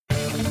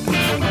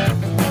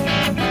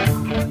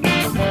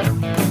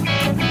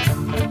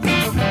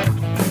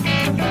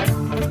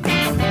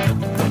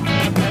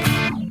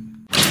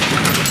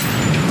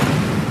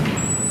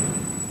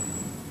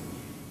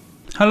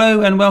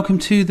Hello and welcome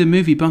to the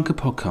Movie Bunker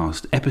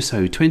Podcast,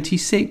 episode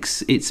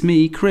 26. It's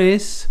me,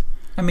 Chris.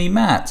 And me,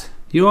 Matt.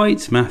 You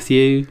right,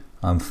 Matthew?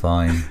 I'm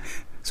fine.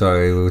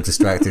 Sorry, we were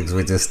distracted because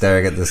we're just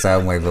staring at the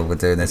sound wave while we're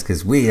doing this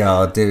because we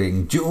are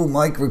doing dual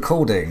mic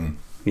recording.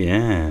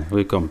 Yeah,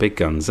 we've gone big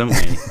guns,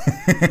 haven't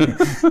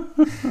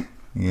we?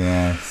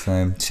 Yeah,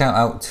 so shout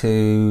out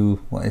to,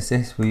 what is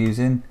this we're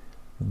using?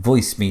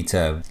 Voice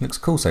Meter. Looks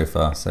cool so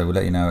far, so we'll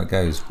let you know how it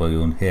goes. Well,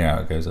 you'll hear how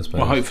it goes, I suppose.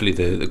 Well, hopefully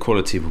the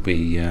quality will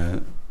be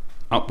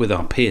up with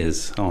our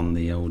peers on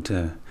the old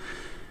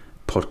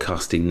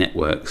podcasting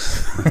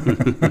networks.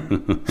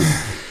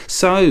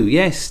 So,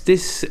 yes,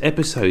 this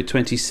episode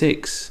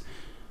 26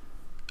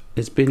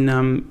 has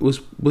been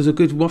was a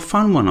good,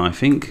 fun one, I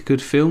think.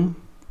 Good film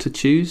to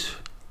choose.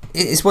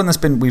 It's one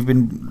we've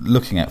been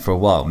looking at for a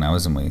while now,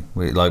 isn't we?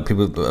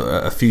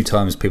 A few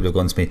times people have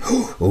gone to me,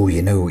 oh,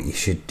 you know what you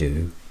should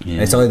do. Yeah.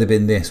 It's either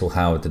been this or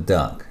Howard the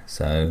Duck.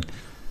 So,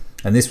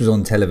 and this was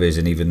on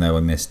television, even though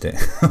I missed it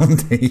on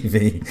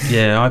TV.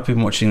 Yeah, I've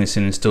been watching this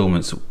in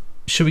installments.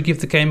 Should we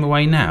give the game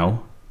away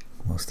now?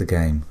 What's the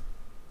game?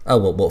 Oh,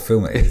 what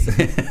film it is?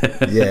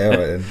 Yeah, all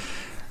right then.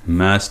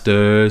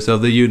 Masters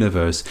of the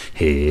Universe.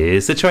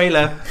 Here's the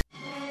trailer.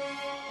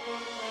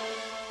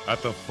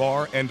 At the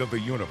far end of the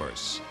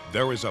universe,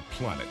 there is a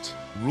planet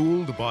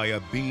ruled by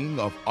a being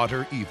of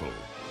utter evil.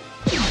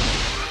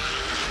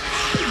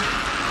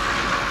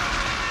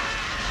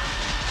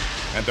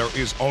 And there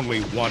is only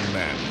one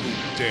man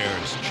who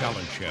dares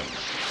challenge him.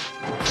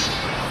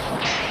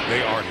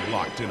 They are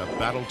locked in a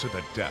battle to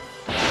the death.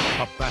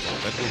 A battle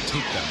that will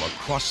take them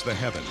across the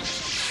heavens.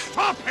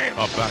 Stop him!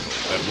 A battle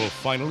that will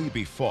finally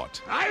be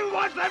fought. I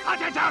want them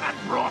hunted down and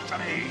brought to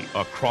me!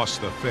 Across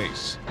the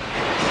face.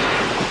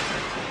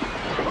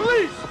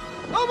 Police!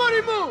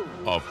 Nobody move!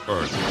 Of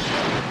Earth.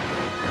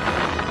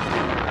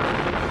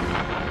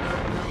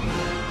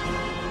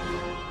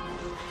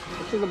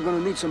 I think I'm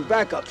gonna need some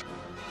backup.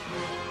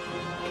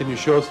 Can you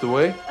show us the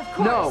way? Of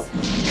course. No.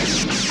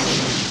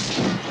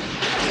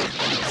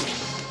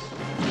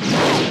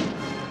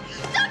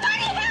 Somebody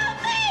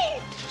help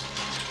me!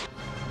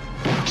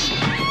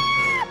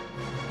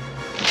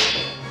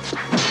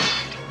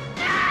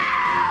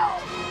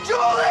 No!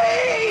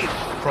 Julie!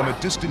 From a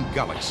distant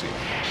galaxy,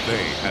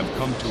 they have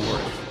come to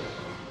Earth.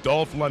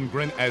 Dolph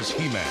Lundgren as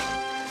He-Man.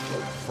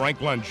 Frank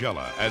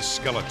Langella as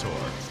Skeletor.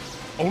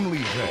 Only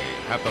they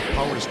have the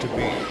powers to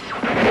be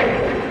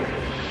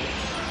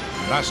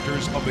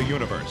Masters of the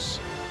Universe.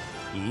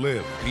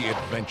 Live the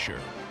adventure.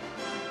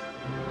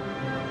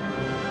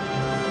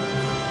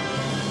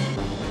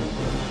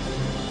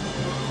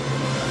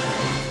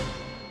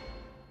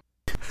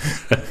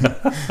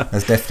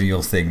 That's definitely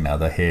your thing now.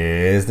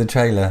 Here's the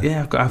trailer.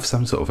 Yeah, I've got to have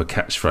some sort of a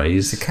catchphrase.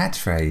 It's a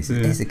catchphrase. Yeah.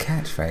 It is a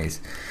catchphrase.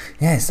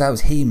 Yes, that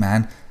was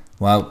He-Man.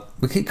 Well,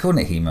 we keep calling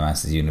it He-Man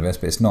Masters of the Universe,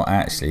 but it's not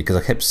actually, because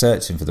I kept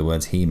searching for the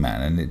words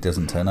He-Man and it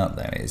doesn't turn up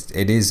there.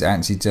 It is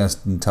actually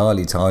just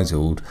entirely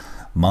titled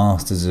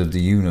Masters of the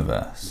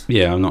Universe.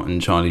 Yeah, I'm not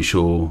entirely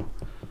sure.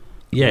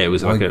 Yeah, it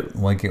was why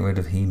get rid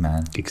of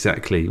He-Man?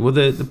 Exactly. Well,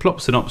 the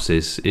plot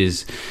synopsis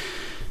is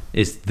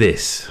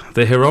this.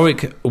 The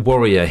heroic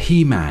warrior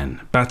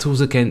He-Man battles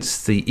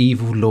against the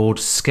evil Lord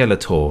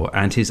Skeletor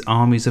and his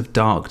armies of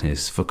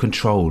darkness for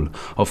control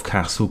of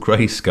Castle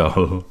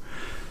Grayskull.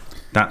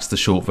 That's the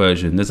short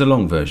version. There's a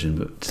long version,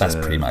 but that's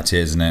pretty much it,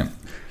 isn't it?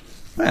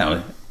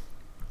 Well,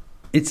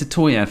 it's a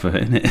toy advert,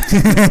 isn't it?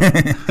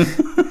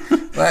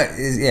 Well,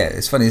 yeah,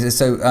 it's funny.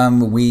 So I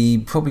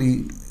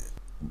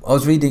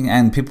was reading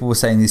and people were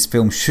saying this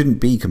film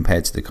shouldn't be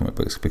compared to the comic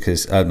books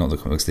because not the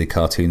comic books, the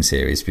cartoon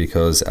series,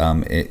 because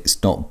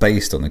it's not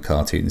based on the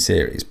cartoon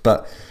series.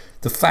 But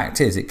the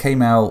fact is, it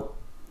came out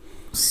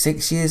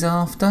 6 years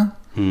after.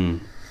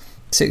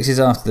 6 years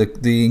after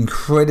the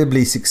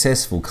incredibly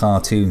successful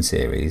cartoon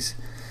series,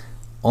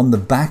 on the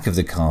back of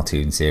the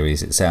cartoon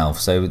series itself.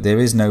 So there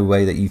is no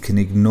way that you can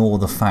ignore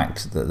the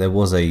fact that there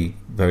was a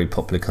very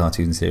popular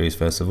cartoon series,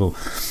 first of all.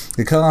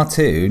 The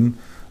cartoon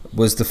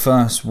was the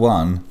first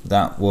one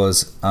that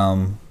was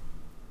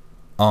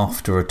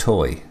after a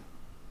toy.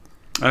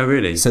 Oh,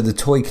 really? So the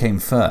toy came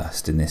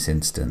first in this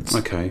instance.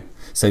 Okay.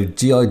 So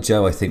G.I.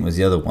 Joe, I think, was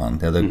the other one,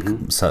 the other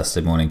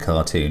Saturday morning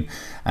cartoon.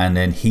 And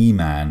then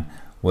He-Man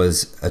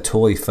was a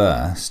toy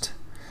first.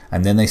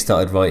 And then they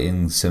started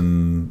writing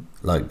some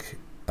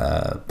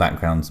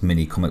background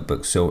mini comic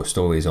book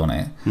stories on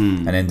it.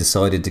 And then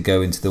decided to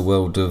go into the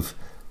world of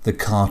the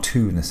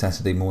cartoon, the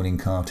Saturday morning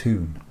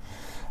cartoon.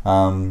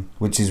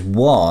 Which is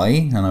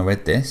why, and I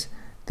read this,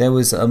 there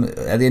was at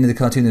the end of the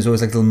cartoon there's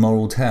always like a little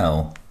moral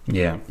tale.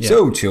 Yeah.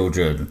 So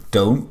children,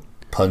 don't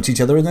punch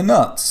each other in the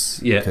nuts.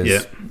 Yeah.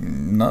 Because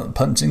nut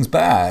punching's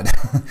bad.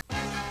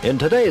 In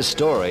today's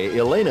story,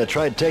 Elena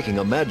tried taking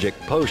a magic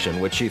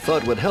potion which she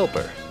thought would help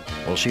her.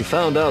 Well, she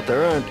found out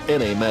there aren't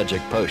any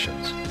magic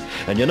potions.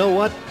 And you know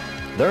what?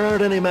 There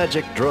aren't any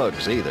magic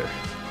drugs either.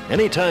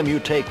 Anytime you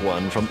take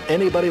one from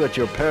anybody but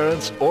your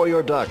parents or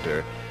your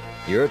doctor,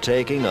 you're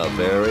taking a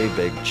very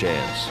big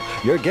chance.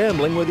 You're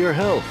gambling with your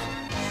health,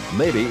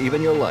 maybe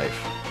even your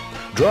life.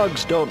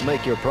 Drugs don't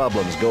make your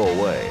problems go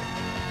away.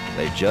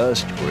 They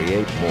just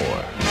create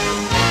more.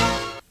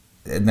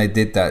 And they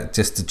did that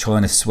just to try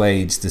and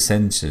assuage the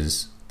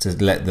censors to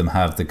let them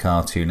have the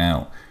cartoon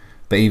out.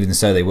 But even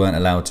so, they weren't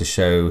allowed to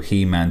show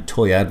He-Man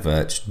toy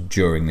adverts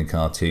during the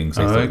cartoon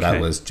because they thought that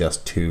was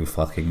just too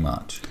fucking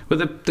much.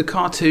 But the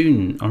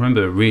cartoon, I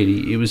remember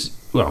really, it was,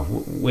 well,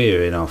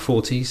 we're in our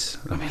 40s.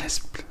 I mean,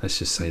 let's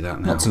just say that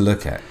now. Not to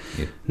look at.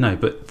 Yeah. No,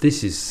 but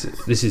this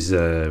is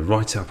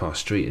right up our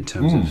street in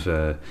terms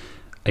of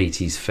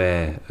 80s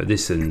fare.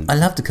 I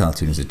loved the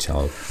cartoon as a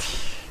child.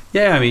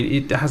 Yeah, I mean,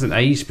 it hasn't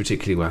aged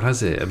particularly well,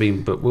 has it? I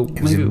mean, but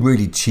it was a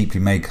really cheaply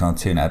made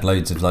cartoon. It had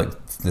loads of like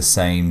the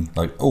same,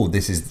 like, oh,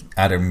 this is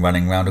Adam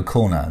running round a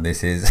corner.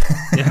 This is.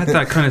 It had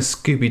that kind of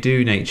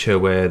Scooby-Doo nature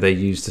where they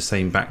used the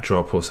same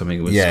backdrop or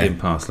something with skin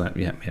past. Like,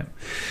 yeah.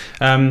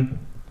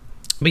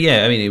 But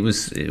yeah, I mean, it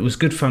was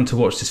good fun to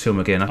watch this film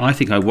again. I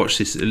think I watched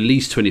this at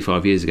least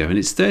 25 years ago, and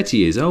it's 30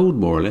 years old,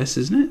 more or less,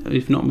 isn't it?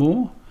 If not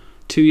more.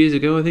 2 years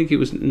ago, I think it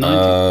was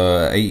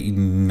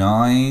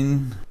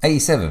 89,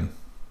 87.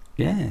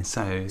 Yeah,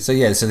 so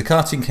the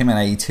cartoon came out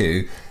in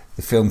 82,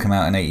 the film came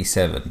out in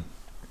 87.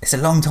 It's a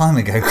long time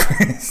ago,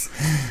 Chris.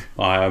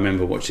 I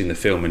remember watching the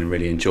film and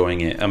really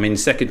enjoying it. I mean,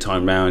 second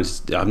time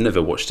round, I've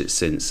never watched it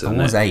since. I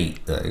was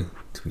 8, though,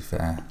 to be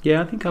fair.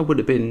 Yeah, I think I would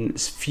have been a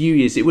few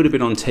years. It would have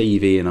been on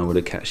TV, and I would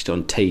have catched it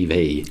on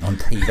TV. On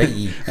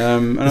TV.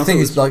 And the thing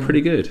is, like, pretty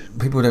good.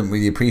 People don't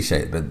really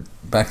appreciate it, but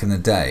back in the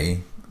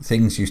day,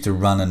 things used to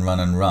run and run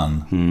and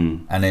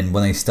run, and then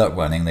when they stopped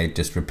running, they'd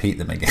just repeat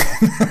them again.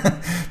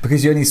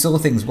 Because you only saw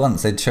things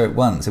once, they'd show it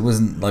once. It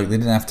wasn't like they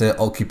didn't have to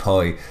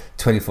occupy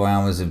 24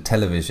 hours of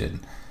television.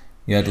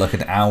 You had like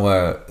an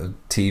hour of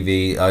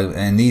TV,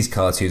 and these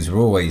cartoons were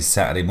always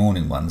Saturday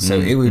morning ones, so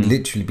it would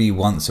literally be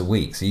once a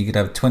week. So you could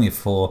have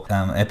 24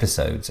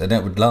 episodes, and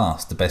that would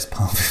last the best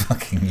part of a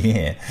fucking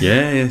year.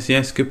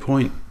 Yes, good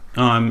point.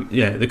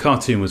 The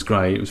cartoon was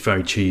great. It was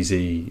very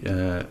cheesy,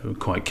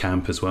 quite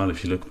camp as well.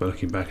 If you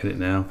looking back at it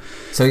now,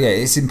 so yeah,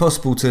 it's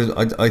impossible to.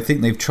 I think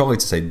they've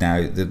tried to say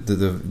now the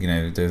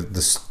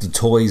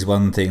toys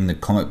one thing, the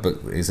comic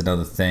book is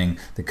another thing,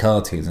 the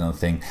cartoon is another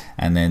thing,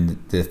 and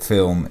then the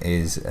film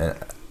is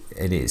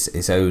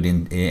its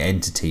own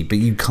entity. But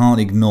you can't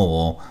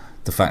ignore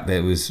the fact that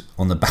it was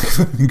on the back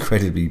of an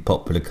incredibly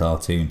popular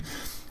cartoon.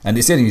 And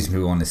it's the only reason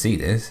people want to see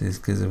this is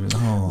because of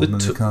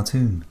the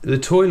cartoon. The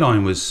toy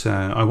line was.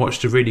 I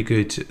watched a really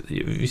good. Have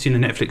you seen the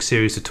Netflix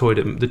series,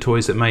 The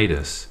Toys That Made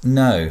Us?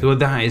 No. Well,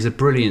 that is a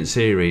brilliant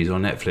series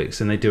on Netflix,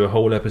 and they do a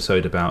whole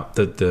episode about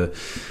the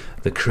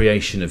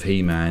creation of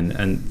He-Man,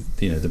 and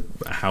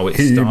how it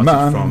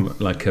started from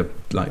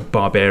like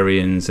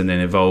barbarians, and then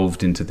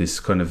evolved into this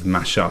kind of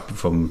mashup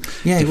from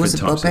it was a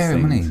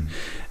barbarian, wasn't he?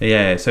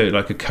 Yeah, so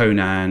like a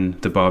Conan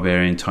the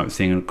Barbarian type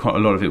thing, and quite a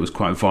lot of it was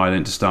quite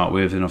violent to start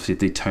with, and obviously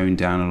they toned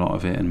down a lot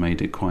of it and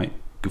made it quite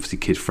obviously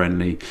kid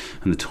friendly.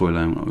 And the toy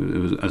line, it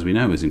was, as we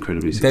know, was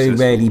incredibly successful.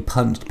 Very rarely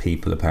punched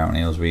people,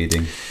 apparently. I was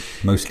reading,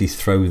 mostly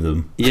throw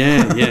them.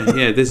 Yeah.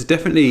 There's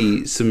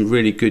definitely some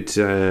really good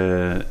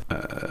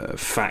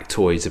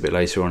factoids a bit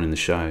later on in the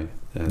show.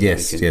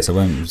 Yes, I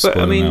won't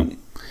spoil them out.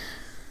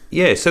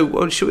 Yeah, so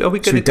are we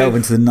going to delve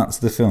into the nuts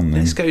of the film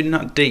then? Let's go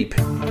nut deep.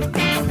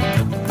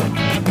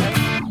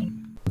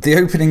 The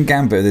opening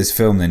gambit of this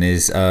film then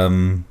is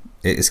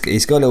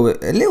it's got a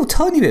little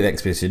tiny bit of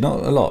exposition, not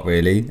a lot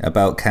really,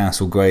 about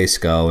Castle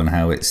Grayskull and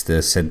how it's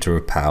the centre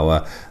of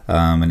power,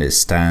 and it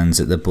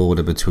stands at the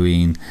border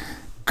between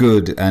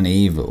good and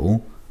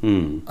evil.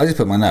 I just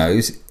put my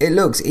nose. It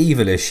looks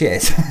evil as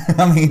shit.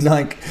 I mean,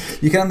 like,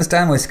 you can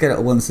understand why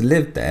Skeletor wants to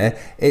live there.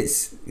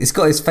 It's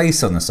got his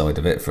face on the side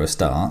of it for a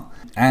start,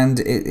 and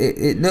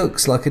it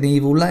looks like an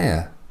evil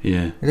lair.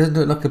 Yeah, it doesn't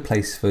look like a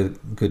place for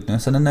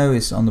goodness, and I know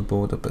it's on the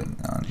border, but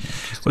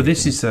well,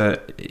 this is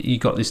you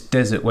got this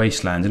desert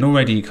wasteland, and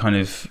already kind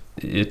of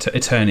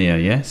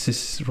Eternia, yes,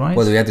 is right.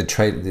 Well, we had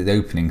the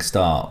opening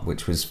start,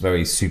 which was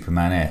very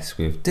Superman-esque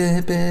with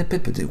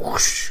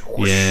whoosh,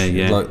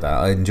 like that.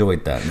 I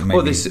enjoyed that.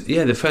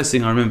 The first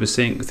thing I remember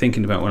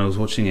thinking about when I was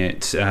watching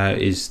it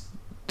is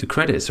the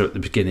credits are at the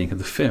beginning of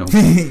the film,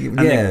 and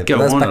they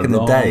go on a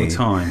long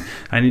time,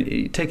 and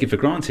you take it for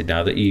granted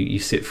now that you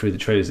sit through the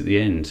trailers at the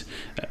end.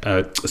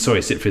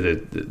 Sit through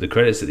the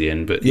credits at the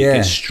end, but it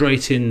gets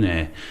straight in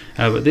there.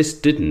 But this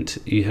didn't.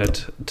 You had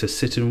to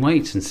sit and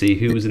wait and see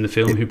who was in the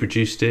film, who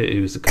produced it,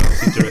 who was the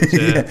casting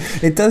director.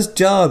 It does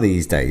jar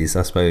these days,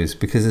 I suppose,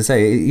 because I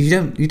say you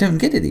don't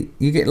get it.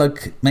 You get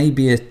like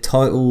maybe a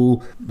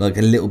title, like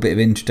a little bit of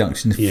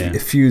introduction, a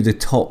few of the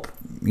top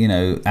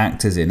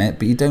actors in it,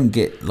 but you don't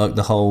get like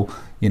the whole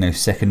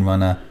second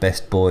runner,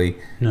 best boy,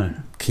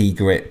 key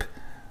grip,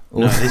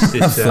 this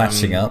is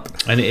flashing up.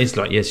 And it is,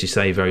 like, yes, you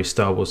say, very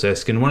Star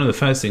Wars-esque. And one of the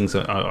first things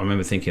I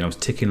remember thinking, I was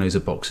ticking loads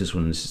of boxes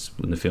when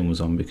the film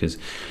was on, because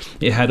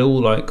it had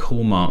all like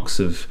hallmarks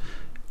of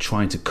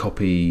trying to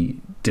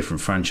copy different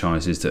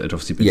franchises that had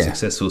obviously been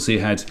successful. So you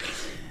had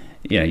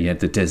Yeah, you had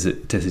the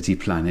deserty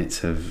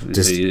planet of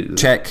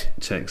check,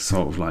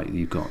 sort of like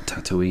you've got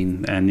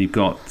Tatooine, and you've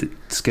got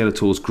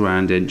Skeletor's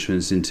grand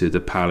entrance into the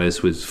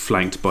palace, was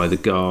flanked by the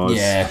guards.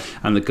 Yeah,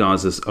 and the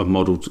guards are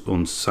modelled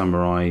on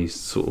samurai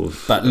sort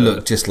of, but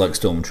look just like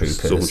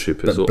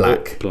stormtroopers,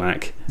 but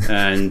black.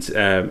 And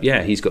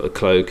he's got a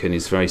cloak and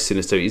he's very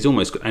sinister. He's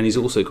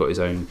also got his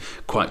own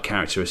quite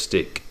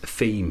characteristic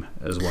theme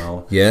as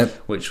well. Yeah,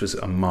 which was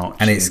a march,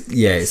 and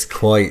it's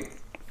quite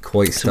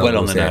Star well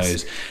on Wars, the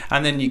nose.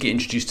 And then you get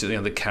introduced to the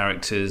other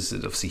characters.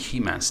 Obviously,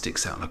 He-Man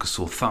sticks out like a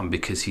sore thumb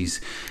because he's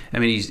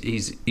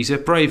a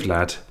brave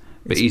lad,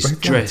 but he's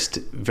dressed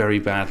very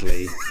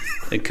badly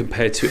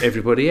compared to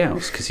everybody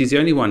else, because he's the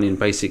only one in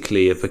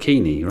basically a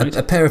bikini, right?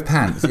 A pair of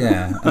pants,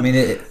 yeah. I mean,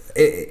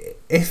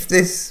 if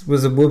this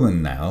was a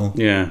woman now,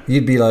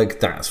 you'd be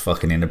like, that's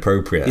fucking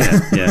inappropriate.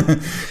 Yeah.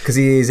 Because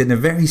he is in a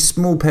very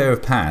small pair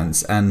of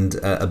pants and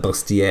a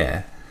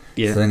bustier.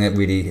 Yeah. Something that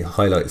really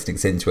highlights and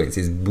accentuates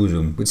his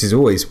bosom, which is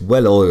always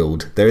well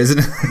oiled. There isn't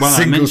a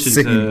single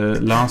scene. I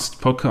mentioned last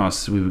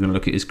podcast we were going to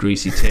look at his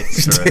greasy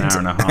tits for an hour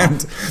and a half. And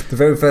the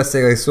very first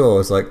thing I saw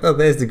was like, oh,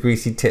 there's the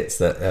greasy tits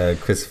that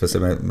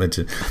Christopher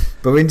mentioned.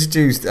 But we're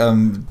introduced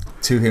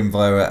to him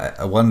via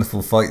a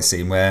wonderful fight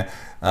scene where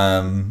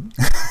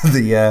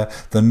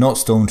the not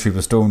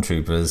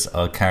stormtroopers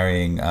are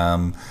carrying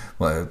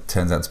what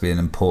turns out to be an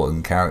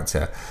important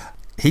character.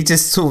 He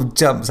just sort of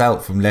jumps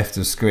out from left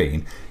of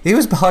screen. He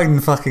was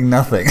behind fucking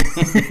nothing.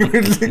 He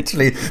was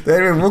literally, they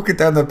were walking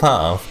down the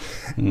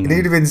path, and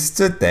he'd have been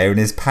stood there in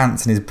his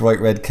pants and his bright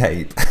red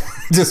cape,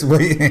 just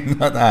waiting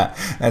like that.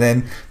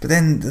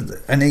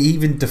 And he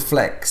even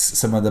deflects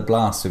some of the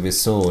blasts with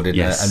his sword in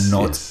a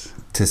nod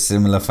to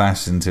similar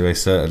fashion to a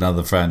certain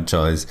other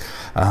franchise.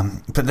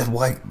 But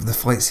the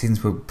fight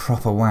scenes were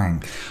proper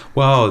wank.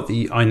 Well,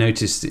 I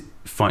noticed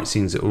fight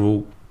scenes that were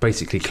all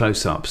basically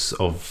close-ups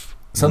of.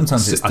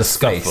 Sometimes it's a the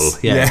scuffle,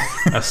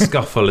 a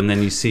scuffle, and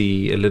then you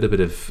see a little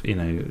bit of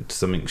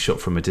something shot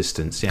from a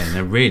distance, and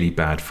a really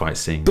bad fight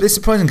scene. But it's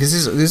surprising because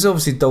this is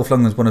obviously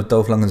one of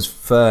Dolph Lundgren's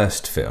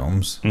first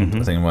films. I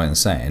think I'm right in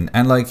saying,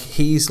 and like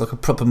he's like a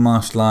proper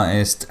martial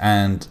artist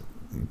and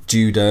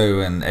judo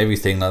and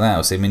everything like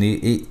that. So I mean,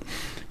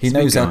 he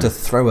knows how to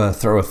throw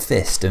a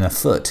fist in a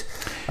foot.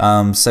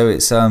 So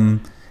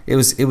it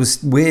was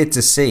weird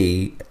to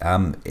see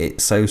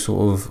it so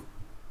sort of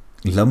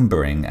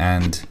lumbering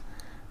and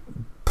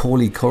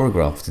poorly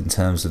choreographed in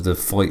terms of the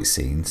fight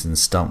scenes and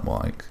stunt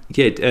work.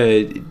 Yeah,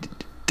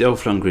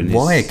 Dolph Lundgren is...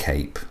 Why a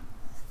cape?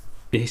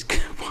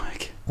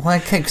 Why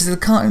a cape? Because the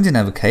cartoon didn't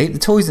have a cape, the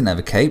toys didn't have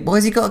a cape. Why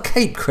has he got a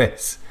cape,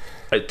 Chris?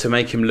 To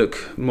make him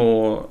look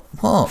more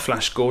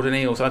Flash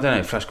Gordon-y, or I don't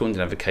know. Flash Gordon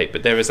didn't have a cape,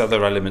 but there is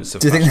other elements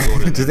of Flash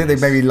Gordon. Do you think they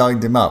maybe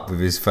lined him up with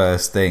his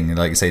first thing,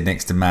 like say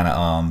next to Man at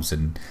Arms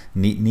and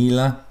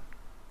Neela?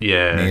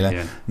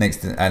 Yeah. Next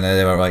to, and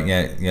they were like,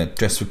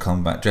 dress for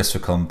combat.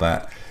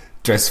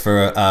 Dress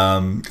for a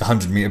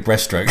 100-meter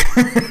breaststroke.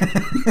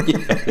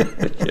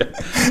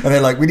 And they're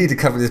like, we need to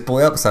cover this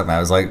boy up somehow. I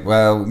was like,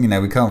 well, we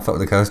can't fuck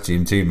with the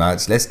costume too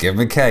much. Let's give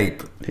him a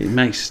cape. It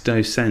makes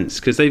no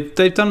sense because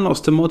they've done lots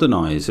to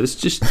modernise. Let's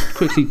just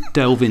quickly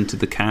delve into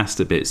the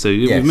cast a bit. So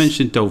we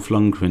mentioned Dolph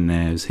Lundgren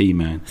there as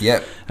He-Man.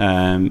 Yep.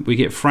 We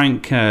get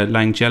Frank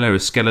Langella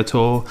as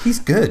Skeletor. He's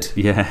good.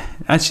 Yeah,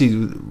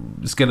 actually,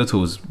 Skeletor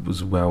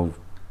was well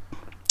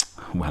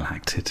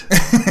acted.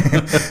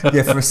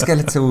 For a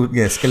skeletal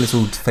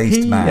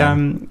faced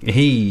man.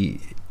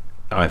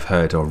 I've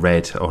heard or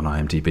read on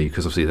IMDb,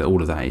 because obviously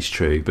all of that is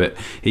true, but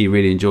he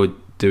really enjoyed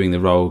doing the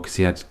role because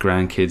he had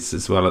grandkids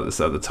as well at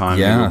the time.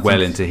 Yeah, he was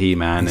well into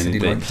He-Man, and he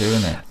liked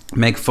doing it.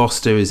 Meg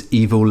Foster is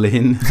Evil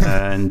Lynn,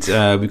 and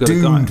we've got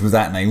doomed a guy with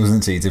that name,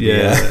 wasn't he? To be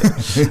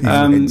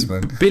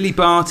Billy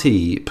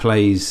Barty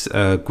plays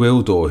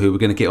Gwildor, who we're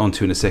going to get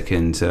onto in a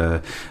second.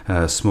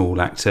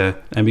 Small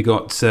actor, and we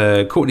got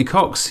Courtney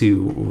Cox,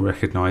 who we'll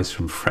recognise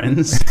from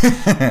Friends.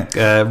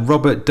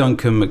 Robert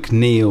Duncan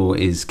McNeil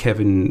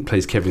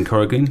plays Kevin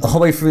Corrigan. The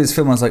whole way through this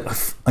film, I was like,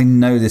 I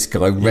know this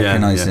guy. I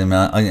recognise him.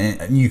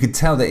 You could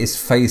tell that his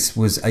face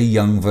was a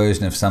young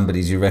version of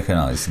somebody's you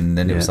recognise, and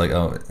then it was like,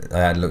 I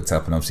had looked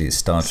up, and obviously it's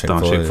Star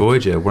Trek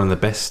Voyager, one of the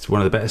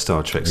better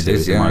Star Trek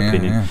series, in my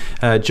opinion.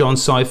 Yeah. John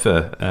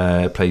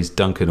Cypher plays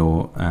Duncan,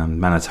 or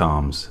Man at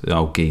Arms, the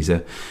old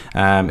geezer,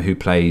 who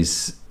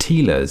plays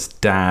Teela's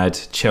dad,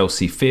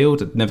 Chelsea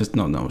Field.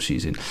 Not know what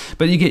she's in,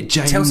 but you get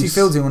James. Chelsea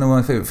Field's in one of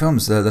my favourite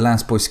films, The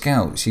Last Boy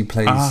Scout. She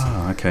plays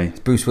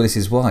Bruce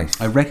Willis's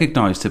wife. I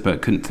recognised her,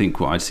 but couldn't think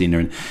what I'd seen her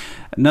in.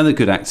 Another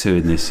good actor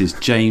in this is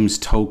James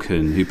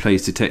Tolkien, who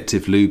plays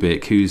Detective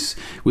Lubick,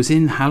 was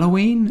in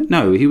Halloween?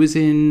 No, he was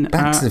in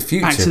Back to the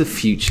Future. Back to the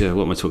Future.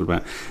 What am I talking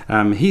about?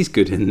 He's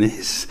good in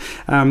this.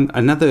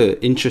 Another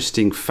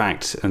interesting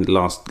fact, and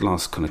last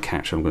kind of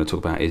character I'm going to talk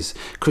about, is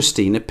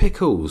Christina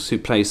Pickles, who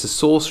plays the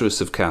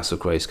Sorceress of Castle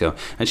Grayskull,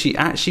 and she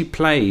actually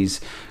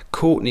plays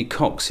Courtney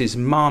Cox's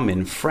mum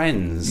in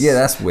Friends. Yeah,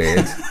 that's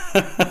weird.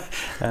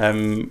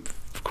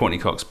 Courtney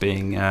Cox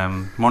being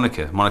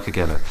Monica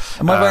Geller.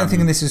 Am I right in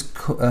thinking this is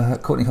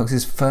Courtney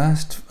Cox's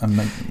first film?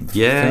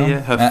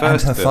 Her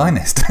first and her film.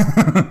 finest.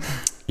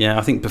 Yeah,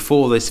 I think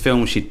before this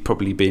film, she'd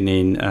probably been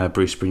in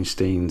Bruce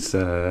Springsteen's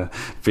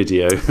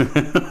video.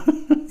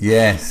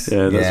 Yes.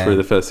 Yeah, that's probably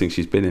the first thing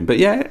she's been in. But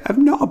yeah,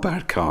 not a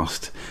bad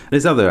cast.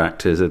 There's other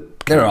actors.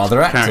 There are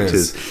other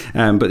actors.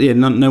 But yeah,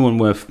 no one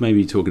worth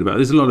maybe talking about.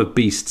 There's a lot of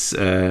beasts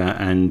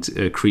and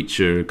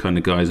creature kind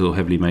of guys all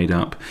heavily made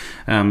up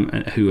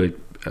who are...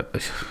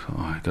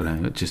 I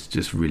don't know,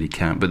 just really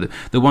can't. But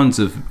the ones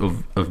of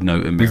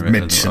note and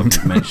merit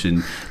I've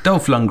mentioned.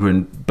 Dolph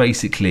Lundgren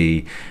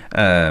basically...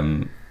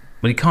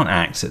 well, he can't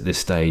act at this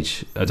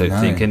stage, I don't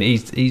think, and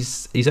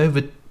he's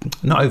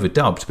not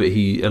overdubbed, but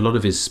a lot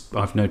of his,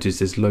 I've noticed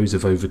there's loads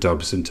of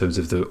overdubs in terms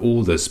of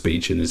all the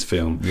speech in this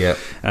film,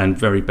 and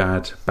very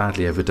badly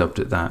overdubbed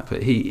at that.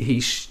 But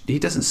he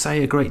doesn't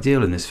say a great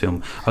deal in this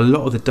film. A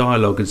lot of the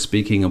dialogue and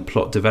speaking and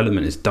plot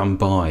development is done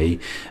by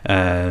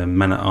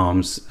Man at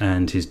Arms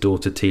and his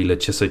daughter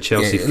Tila. So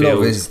Chelsea Field. A lot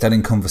of it is done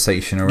in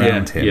conversation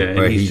around him,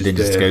 where he then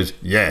just goes,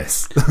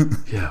 yes.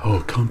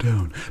 Calm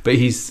down. But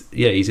he's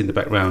in the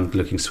background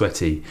looking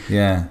sweaty.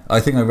 Yeah, I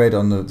think I read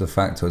on the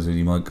factoids, or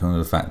you might call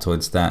it the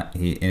factoids, that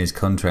he, in his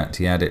contract,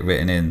 he had it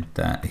written in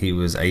that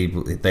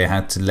they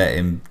had to let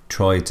him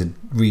try to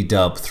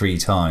redub 3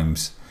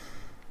 times.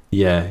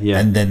 Yeah.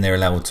 And then they're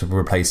allowed to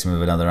replace him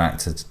with another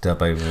actor to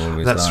dub over all of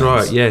his lines. That's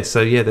right, yeah.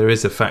 So, there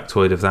is a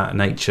factoid of that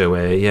nature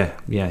where,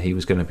 he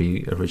was going to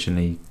be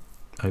originally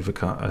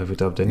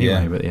overdubbed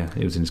anyway, but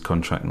it was in his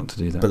contract not to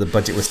do that. But the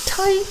budget was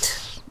tight.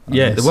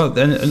 Well,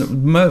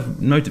 and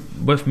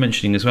worth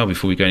mentioning as well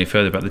before we go any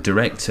further about the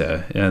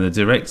director. The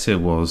director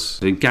was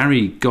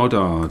Gary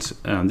Goddard.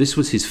 This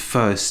was his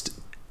first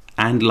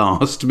and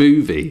last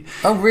movie.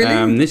 Oh,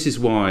 really? This is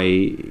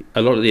why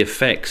a lot of the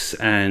effects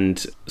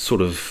and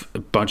sort of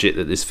budget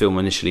that this film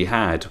initially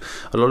had,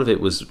 a lot of it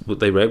was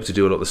they were able to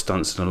do a lot of the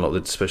stunts and a lot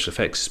of the special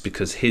effects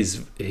because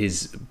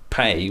his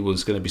pay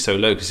was going to be so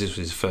low because this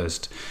was his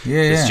first.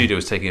 The studio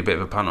was taking a bit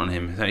of a punt on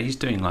him. He's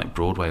doing like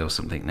Broadway or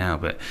something now,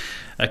 but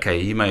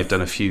okay, he may have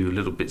done a few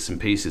little bits and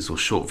pieces or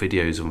short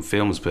videos on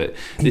films, but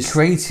he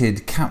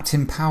created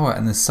Captain Power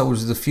and the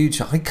Soldiers of the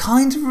Future. I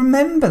kind of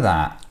remember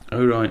that.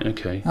 Oh, right,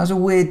 okay. That was a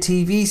weird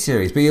TV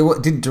series, but he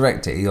didn't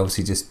direct it. He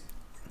obviously just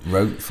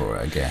wrote for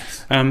it, I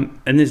guess. And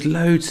there's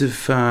loads of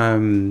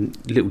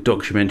little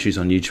documentaries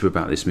on YouTube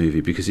about this movie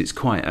because it's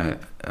quite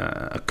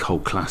a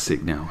cult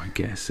classic now, I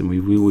guess. And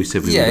we always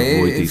said we would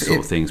avoid these sort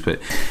of things,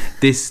 but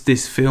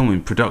this film,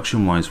 in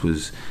production-wise,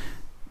 was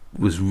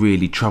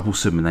really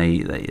troublesome, and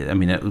they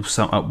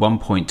at one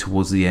point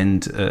towards the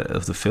end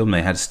of the film,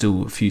 they had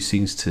still a few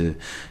scenes to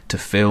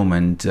film,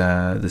 and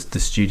the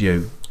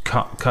studio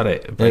cut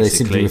it, basically. They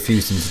simply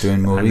refused him to do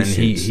any more and reshoots.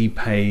 Then he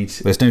paid...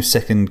 There's no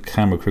second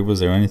camera crew, was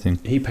there, or anything?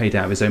 He paid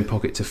out of his own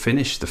pocket to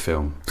finish the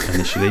film,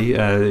 initially.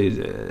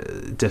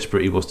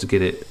 Desperate he was to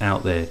get it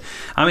out there.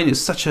 I mean, it's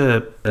such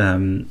a...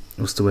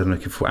 what's the word I'm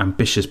looking for?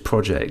 Ambitious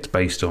project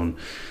based on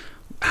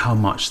how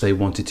much they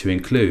wanted to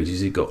include.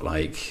 You've got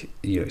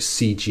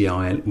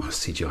CGI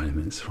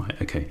elements,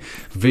 right? Okay,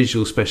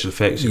 visual special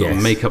effects. You've got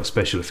makeup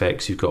special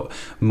effects. You've got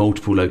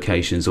multiple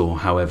locations, or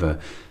however.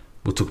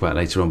 We'll talk about it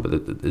later on,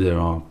 but there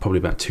are probably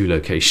about 2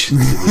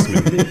 locations in this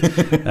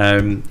movie,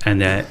 and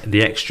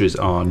the extras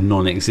are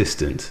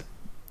non-existent.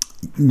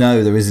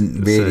 No, there isn't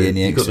really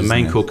any extras. You've got the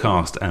main core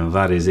cast, and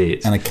that is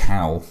it. And a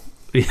cow.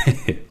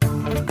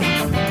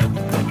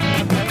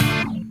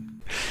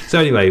 So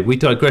anyway, we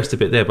digressed a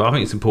bit there, but I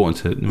think it's important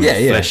to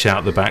flesh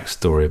out the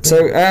backstory a bit.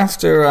 So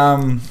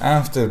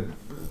after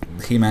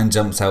He-Man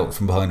jumps out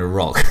from behind a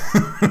rock,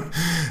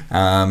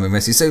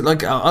 so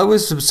like I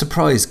was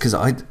surprised because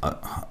I've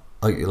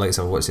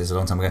watched this a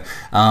long time ago.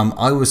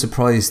 I was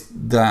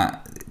surprised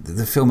that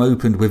the film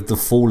opened with the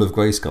fall of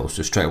Grayskull,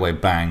 just straight away,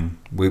 bang.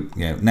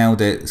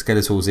 Nailed it.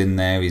 Skeletor's in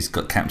there. He's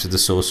got captured the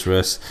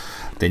sorceress.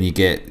 Then you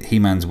get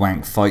He-Man's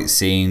wank fight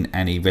scene,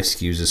 and he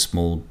rescues a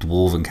small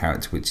dwarven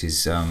character, which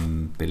is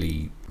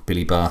Billy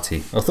Barty.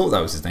 I thought that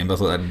was his name, but I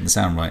thought that didn't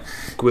sound right.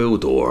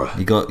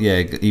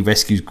 Gwildor. He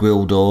rescues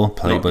Gwildor,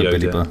 played by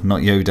Billy Barty.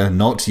 Not Yoda.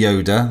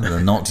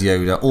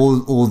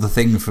 All the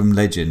thing from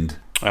Legend.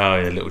 Oh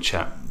yeah, little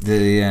chap.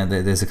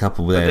 There's a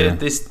couple there.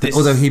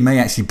 Although he may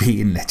actually be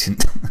in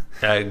Legend.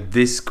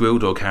 This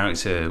Gwildor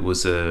character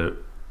was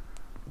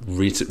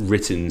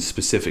written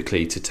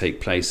specifically to take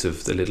place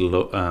of the little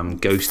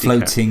ghosty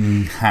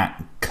floating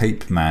hat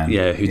cape man.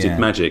 Yeah, who did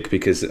magic,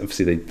 because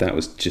obviously that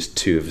was just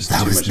too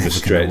much of a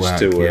stretch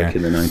to work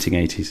in the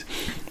 1980s.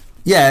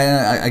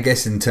 Yeah, I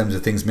guess in terms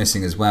of things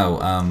missing as well,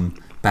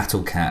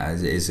 Battle Cat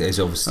is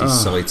obviously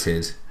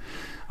cited.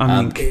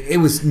 I mean, it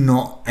was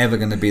not ever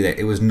going to be there.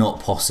 It was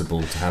not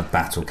possible to have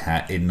Battle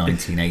Cat in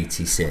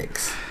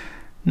 1986.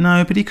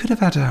 No, but he could have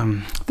had.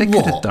 They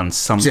could have done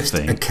something. Just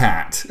a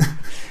cat.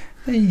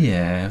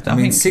 Yeah, I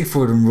mean,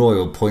 Siegfried and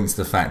Royal points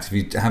to the fact if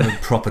you have a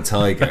proper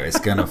tiger, it's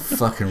going to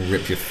fucking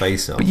rip your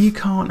face off. But you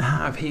can't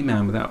have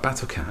He-Man without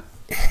Battle Cat.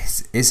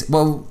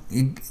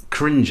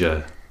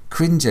 Cringer.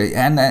 Cringer,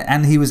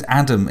 and he was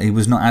Adam. He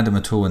was not Adam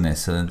at all in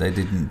this. So they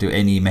didn't do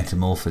any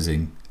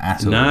metamorphosing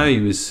at all. No, he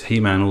was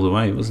He-Man all the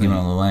way, wasn't he?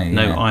 He-Man all the way.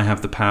 No, yeah. I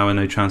have the power,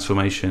 no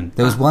transformation.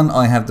 There was one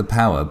I have the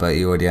power, but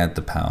he already had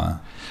the power.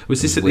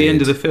 Was this at weird. the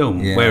end of the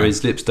film Yeah. where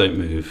his lips don't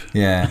move?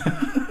 Yeah,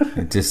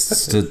 he just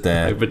stood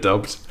there.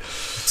 Overdubbed.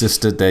 Just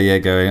stood there, yeah,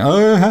 going,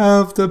 I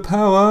have the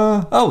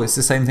power. Oh, it's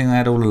the same thing I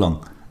had all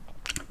along.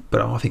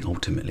 But I think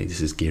ultimately this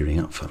is gearing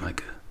up for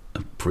like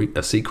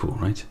a sequel,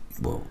 right?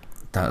 Well,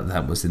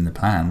 that was in the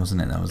plan,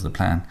 wasn't it? That was the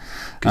plan.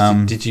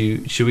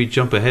 Should we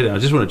jump ahead? I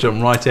just want to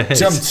jump right ahead.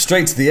 Jump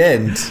straight to the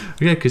end.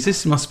 Yeah, because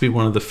this must be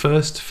one of the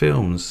first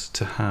films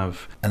to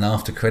have An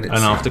after credits.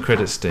 an after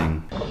credit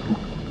sting.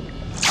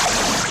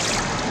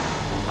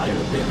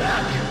 I'll be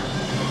back.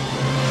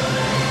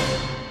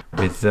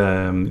 With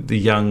the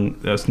young,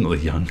 that's not the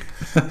young,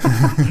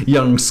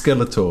 young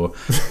Skeletor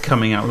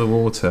coming out of the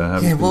water.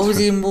 Yeah, what was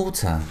he in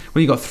water?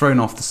 Well, he got thrown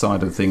off the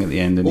side of the thing at the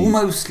end. And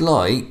Almost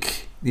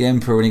like the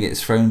Emperor when he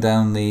gets thrown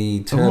down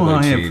the turbo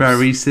tubes.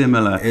 very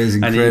similar. It was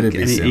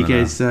incredibly He similar.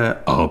 goes,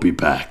 I'll be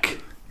back.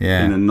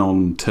 Yeah. In a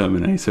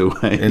non-Terminator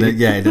way.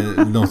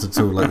 Not at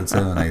all like the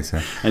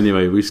Terminator.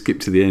 Anyway, we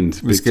skipped to the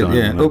end. Big time.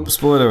 Yeah. Oops,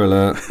 spoiler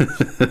alert.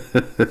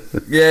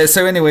 Yeah.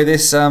 So anyway,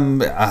 this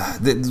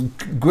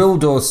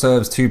Gwildor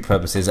serves two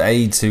purposes: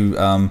 A,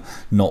 to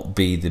not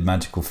be the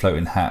magical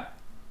floating hat,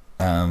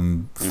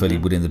 fully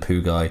Winnie the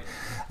Pooh guy.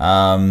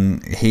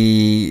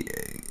 He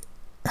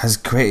has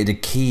created a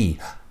key.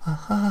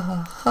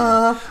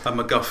 A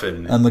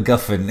MacGuffin. A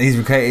MacGuffin.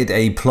 He's created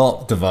a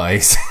plot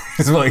device.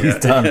 Is what he's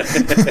done.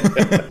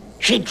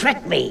 She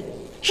tricked me.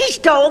 She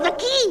stole the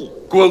key.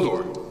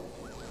 Gwildor,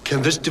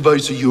 can this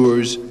device of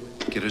yours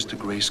get us to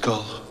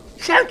Grayskull?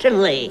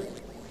 Certainly.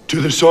 To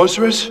the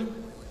sorceress?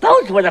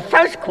 Those were the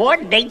first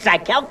coordinates I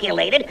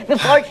calculated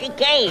before she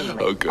came.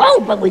 Okay.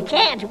 Oh, but we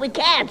can't.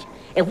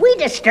 If we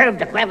disturb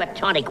the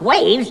gravitonic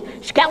waves,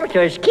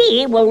 Skeletor's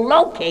key will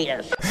locate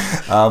us.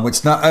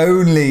 Which not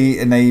only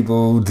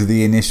enabled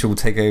the initial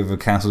takeover of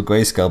Castle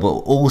Grayskull, but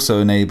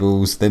also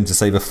enables them to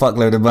save a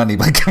fuckload of money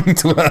by coming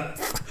to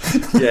Earth.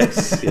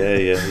 Yes,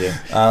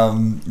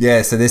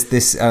 yeah. So this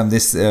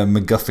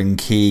MacGuffin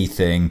key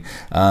thing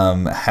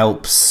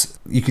helps.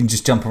 You can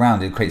just jump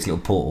around. It creates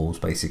little portals,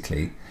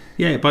 basically.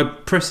 Yeah, by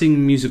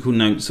pressing musical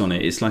notes on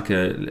it, it's like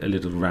a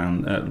little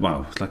round.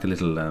 It's like a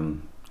little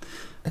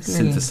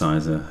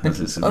synthesizer.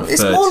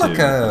 It's more like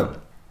an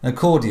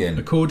accordion.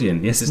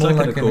 Accordion, yes, it's more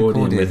like an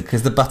accordion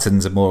because the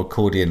buttons are more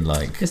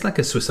accordion-like. It's like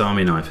a Swiss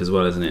Army knife as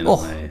well, isn't it? In a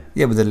way?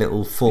 Yeah, with a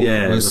little fork,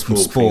 with some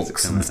fork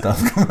sporks and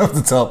stuff coming off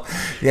the top.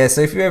 Yeah,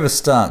 so if you're ever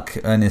stuck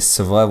in a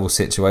survival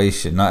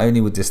situation, not only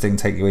would this thing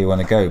take you where you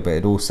want to go, but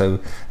it also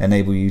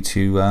enable you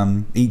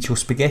to eat your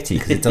spaghetti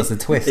because it does the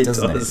twist,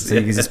 doesn't it? So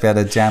you can just be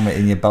able to jam it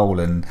in your bowl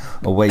and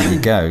away you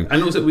go.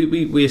 And also,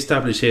 we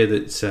establish here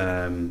that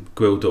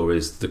Gwildor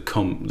is the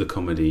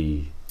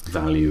comedy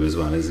value as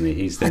well, isn't he?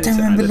 He's there. I don't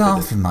remember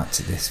laughing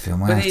much at this film.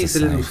 But he's a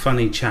little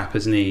funny chap,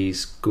 isn't he? He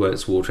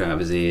squirts water out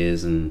of his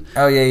ears and.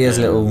 Oh yeah, he has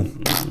little.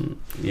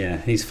 Yeah,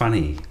 he's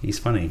funny. He's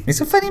funny.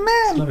 He's a funny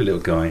man. Lovely little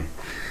guy.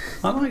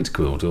 I liked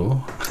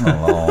Gwildor.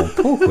 Oh,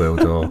 poor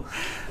Gwildor.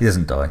 He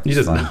doesn't die. He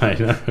doesn't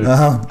die.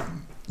 No.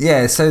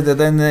 Yeah, so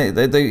then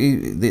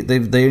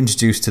they're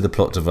introduced to the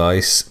plot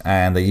device,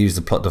 and they use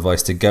the plot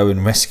device to go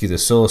and rescue the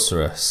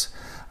sorceress.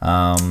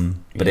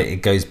 But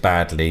it goes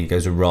badly, it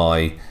goes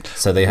awry,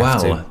 so they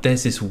have to.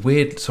 There's this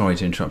weird. Sorry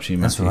to interrupt you,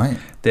 Matthew. That's right.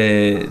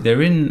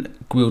 They're in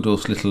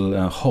Gwildor's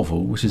little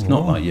hovel, which is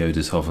not like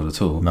Yoda's hovel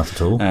at all. Not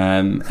at all.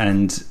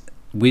 And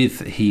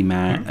with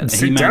He-Man,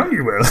 sit down,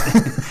 you will.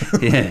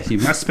 Yeah, you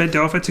must bend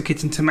over to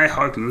get into my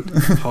hovel.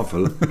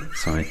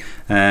 Sorry.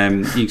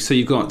 So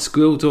you've got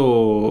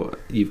Gwildor,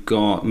 you've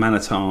got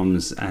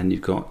Man-at-Arms, and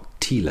you've got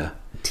Teela.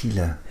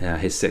 Yeah,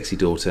 his sexy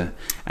daughter.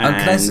 And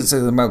can I say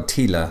something about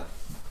Teela?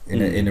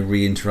 In a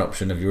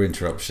re-interruption of your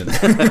interruption.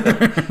 This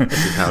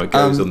is how it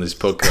goes on this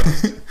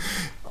podcast.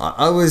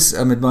 I was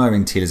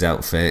admiring Teela's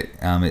outfit.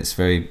 It's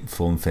very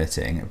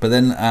form-fitting. But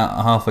then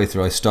halfway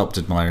through I stopped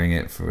admiring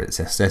it for its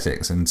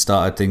aesthetics and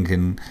started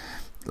thinking,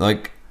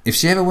 like, if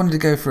she ever wanted to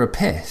go for a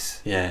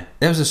piss, there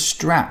was a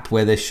strap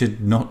where there should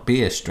not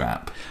be a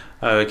strap.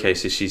 Oh, okay,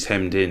 so she's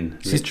hemmed in,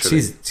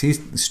 literally. She's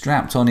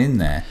strapped on in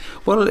there.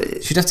 Well,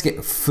 she'd have to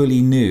get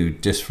fully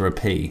nude just for a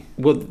pee.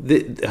 Well,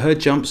 her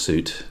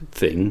jumpsuit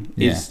thing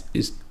is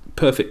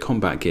perfect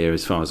combat gear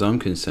as far as I'm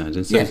concerned.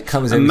 And so it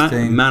covers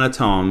everything.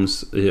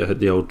 Man-at-Arms,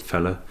 the old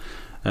fella,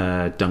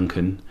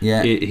 Duncan,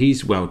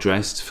 he's well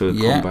dressed for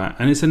combat.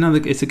 And it's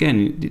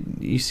again,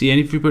 you see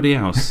everybody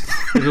else.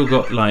 They've all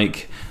got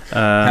like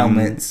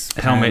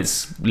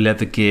helmets,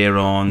 leather gear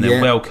on,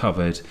 they're well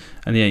covered.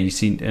 And you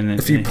see a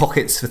few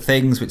pockets for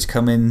things which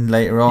come in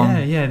later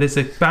on. Yeah. There's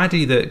a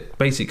baddie that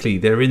basically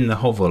they're in the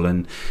hovel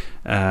and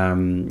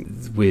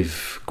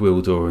with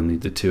Gwildor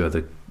and the two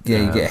other.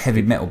 Yeah, you get a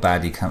heavy metal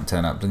baddie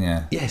turn up, don't you?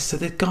 Yeah. So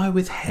the guy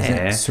with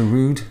hair, is it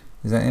Sarud?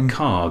 Is that him?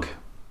 Karg.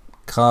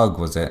 Karg,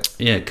 was it?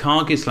 Yeah,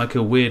 Karg is like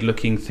a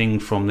weird-looking thing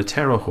from the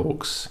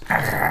Terrorhawks,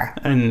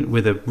 and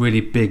with a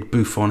really big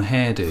bouffant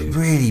hairdo.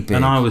 Really big.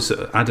 And I was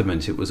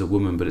adamant it was a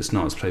woman, but it's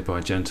not. It's played by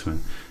a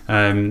gentleman.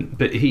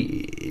 But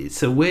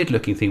it's a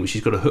weird-looking thing. Which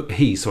he's got a hook.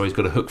 He's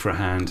got a hook for a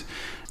hand.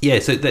 Yeah,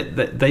 so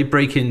they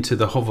break into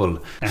the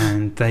hovel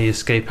and they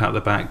escape out the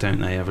back, don't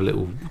they? Have a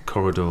little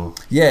corridor.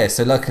 Yeah,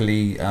 so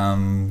luckily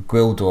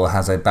Gwildor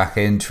has a back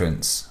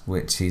entrance,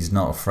 which he's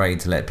not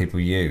afraid to let people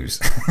use.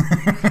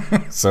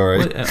 Sorry.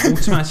 Well, it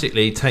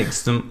automatically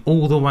takes them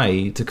all the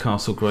way to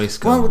Castle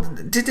Grayskull. Well,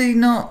 did he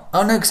not?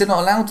 Oh no, because they're not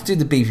allowed to do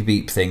the beepy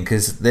beep thing,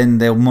 because then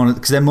they're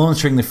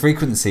monitoring the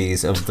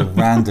frequencies of the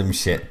random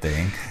shit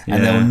thing,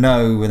 and they'll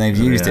know when they've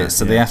used it,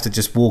 so they have to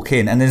just walk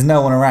in, and there's no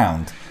one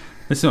around.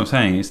 That's what I'm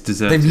saying. It's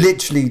deserted. They've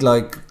literally,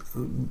 like,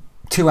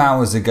 2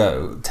 hours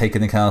ago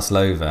taken the castle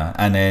over,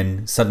 and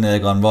then suddenly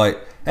they've gone, right,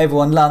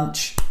 everyone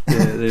lunch.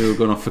 Yeah, they've all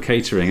gone off for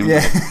catering.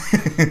 Yeah.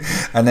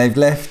 And they've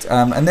left,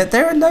 and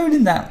they're alone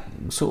in that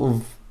sort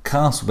of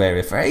castle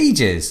area for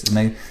ages. And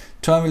they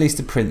try and release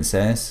the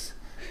princess,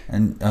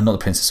 and not the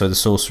princess, sorry, the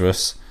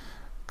sorceress,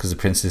 because the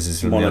princess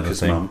is from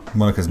Monica's the other thing. mum.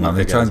 Monica's mum.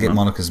 They try and get mum.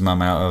 Monica's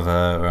mum out of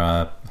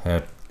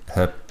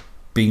her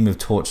beam of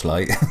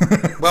torchlight.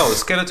 Well,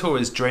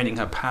 Skeletor is draining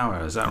her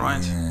power, is that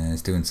right? Yeah,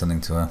 it's doing something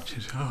to her.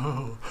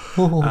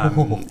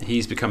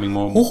 He's becoming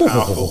more and more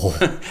powerful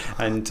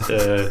and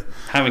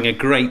having a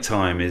great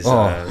time.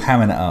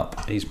 Hamming it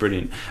up. He's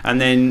brilliant.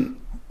 And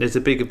then there's a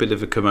bit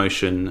of a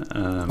commotion.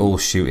 All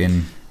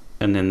shooting.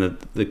 And then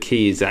the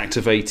key is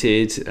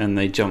activated and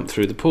they jump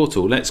through the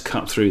portal. Let's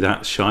cut through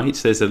that shite.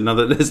 There's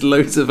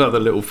loads of other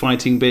little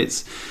fighting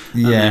bits.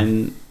 Yeah.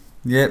 And then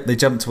Yep, they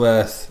jump to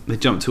Earth.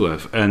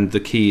 And the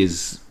key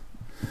is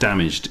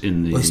damaged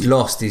in the... Well, he's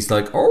lost. He's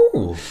like,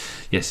 oh,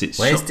 yes, it's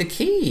where's the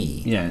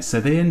key? Yeah, so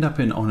they end up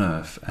on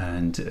Earth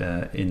and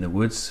in the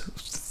woods,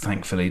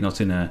 thankfully, not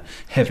in a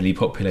heavily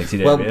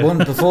populated area. Well,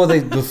 before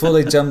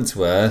they jump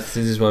to Earth,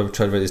 this is why I've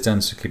tried to write this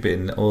down to keep it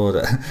in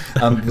order.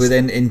 We're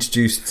then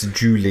introduced to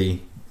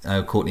Julie,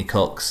 Courtney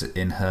Cox,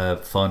 in her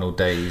final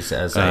days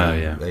as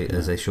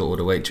a short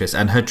order waitress,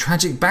 and her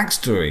tragic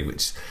backstory,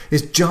 which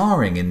is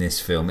jarring in this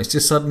film. It's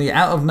just suddenly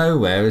out of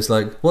nowhere. It's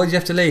like, why did you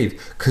have to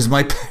leave? Because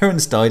my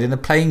parents died in a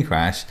plane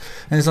crash.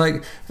 And it's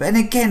like, and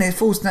again, it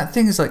falls in that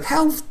thing. It's like,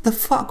 how the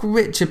fuck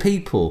rich are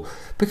people?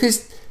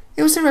 Because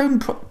it was their own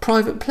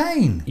private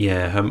plane.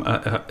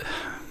 Yeah,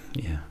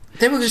 yeah.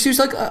 She was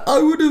like,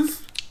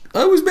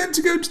 I was meant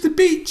to go to the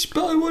beach,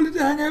 but I wanted to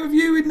hang out with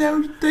you, and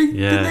now then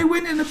they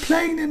went in a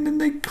plane, and then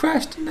they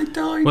crashed and they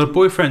died. Well, her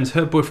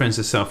boyfriend's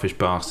a selfish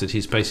bastard.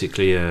 He's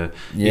basically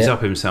he's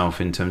up himself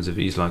in terms of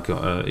he's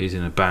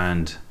in a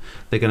band.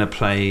 He's going to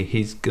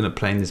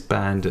play in this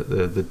band at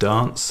the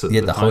dance, at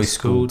the high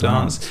school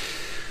dance.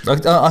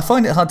 I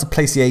find it hard to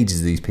place the ages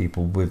of these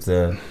people with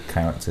the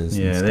characters.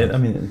 Yeah,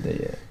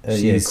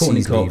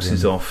 Courtney Cox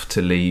is off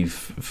to leave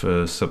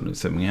for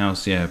something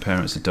else. Yeah, her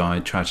parents had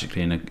died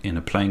tragically in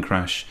a plane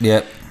crash.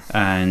 Yep.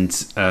 And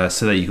so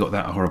there you got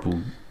that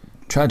horrible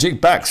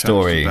tragic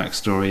backstory.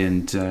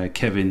 And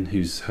Kevin,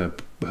 who's her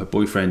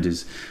boyfriend,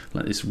 is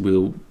like this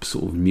real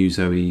sort of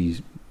muso-y,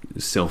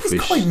 selfish.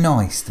 He's quite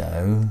nice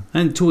though.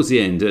 And towards the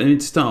end, to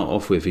start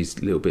off with, he's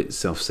a little bit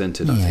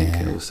self-centered, I think,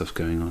 and all the stuff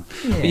going on.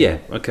 Yeah.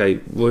 But okay,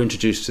 we're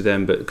introduced to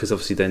them, but because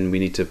obviously then we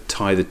need to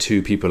tie the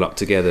two people up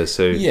together.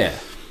 So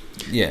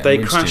they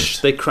crash.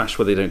 They crash.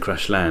 Well, they don't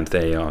crash land.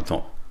 They are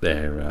not.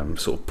 They're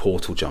sort of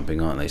portal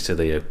jumping, aren't they? So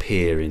they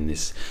appear in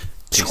this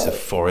piece of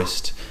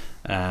forest.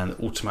 And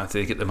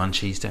automatically they get the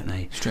munchies, don't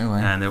they? Straight away.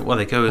 And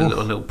they go a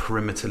little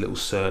perimeter, little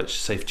search,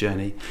 safe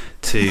journey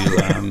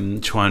to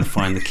try and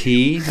find the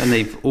key. And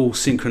they've all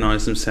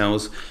synchronised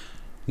themselves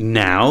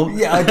now.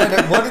 Yeah, I don't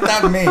know. What did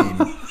that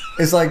mean?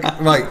 It's like,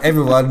 right,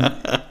 everyone,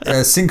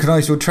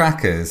 synchronise your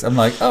trackers. I'm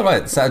like, oh,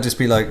 right, so that'll just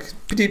be like,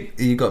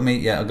 you got me?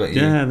 Yeah, I got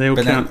you. Yeah, they all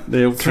count.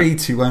 They all 3,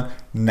 2, 1,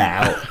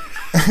 now.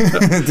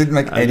 It didn't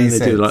make any sense.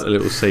 They do like a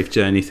little safe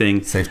journey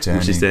thing. Safe journey.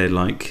 Which is their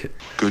like...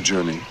 Good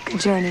journey. Good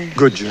journey.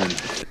 Good journey.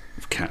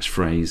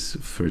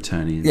 Catchphrase for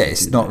eternity. Yeah,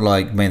 it's not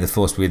like "May the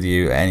Force be with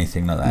you" or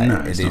anything like that. No,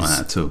 it's not that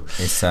at all.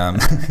 It's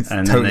it's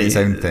totally its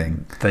own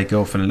thing. They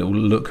go off on a little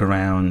look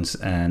around,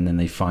 and then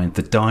they find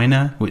the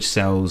diner, which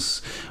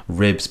sells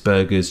ribs,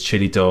 burgers,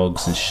 chili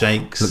dogs, and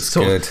shakes. Looks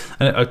good.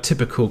 A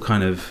typical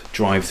kind of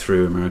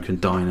drive-through American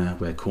diner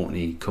where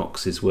Courtney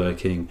Cox is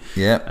working.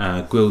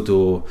 Yeah.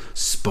 Gwildor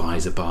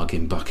spies a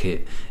bargain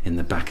bucket in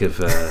the back of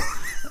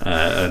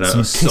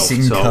some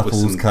kissing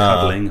couple's with some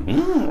car. cuddling.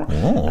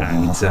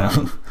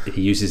 And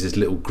he uses his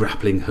little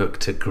grappling hook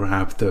to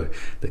grab the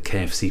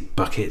KFC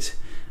bucket,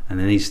 and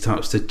then he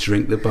starts to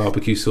drink the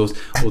barbecue sauce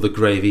or the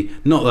gravy.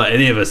 Not that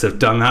any of us have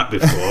done that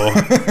before.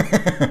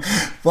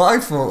 What I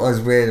thought was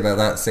weird about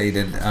that scene,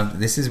 and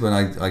this is when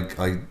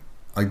I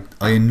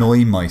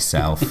annoy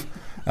myself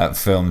at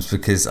films,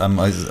 because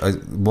I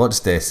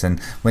watched this, and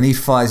when he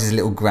fires his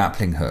little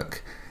grappling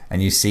hook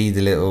and you see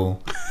the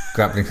little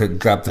grappling hook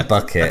grab the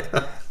bucket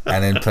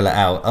and then pull it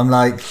out, I'm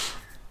like,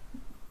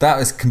 that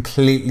was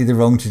completely the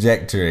wrong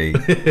trajectory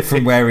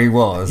from where he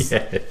was.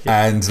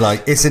 And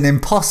like, it's an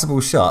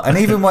impossible shot. And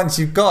even once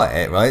you've got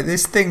it, right,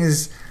 this thing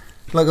is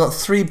like got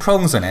 3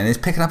 prongs on it and it's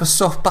picking up a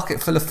soft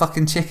bucket full of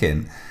fucking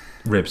chicken.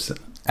 Ribs.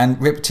 And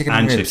chicken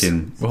and ribs.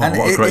 Chicken. Oh, and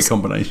what a great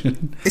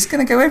combination. It's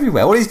going to go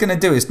everywhere. All he's going to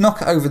do is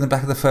knock it over in the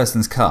back of the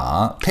person's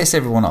car, piss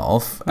everyone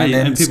off, and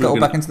then scuttle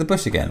back into the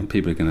bush again. And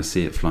people are going to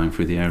see it flying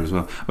through the air as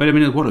well. I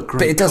mean, what a great...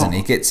 But it doesn't.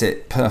 He gets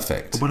it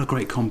perfect. What a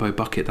great combo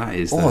bucket that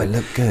is. Oh, it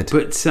looked good.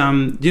 But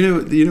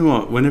you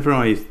know what?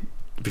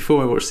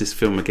 Before I watch this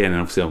film again,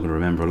 and obviously I'm going to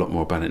remember a lot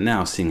more about it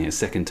now, seeing it a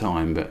second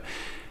time, but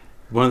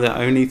one of the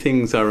only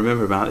things I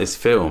remember about this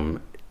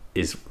film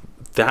is...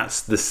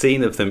 that's the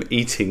scene of them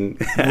eating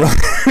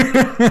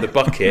the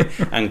bucket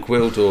and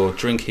Gwildor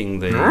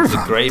drinking the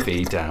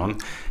gravy down,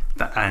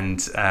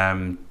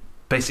 and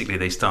basically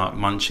they start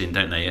munching,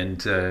 don't they?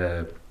 And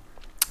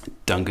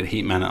Duncan,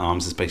 Heat Man at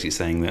Arms, is basically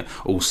saying that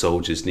all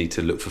soldiers need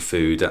to look for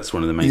food. That's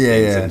one of the main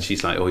things. And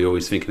she's like, "Oh, you're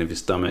always thinking of your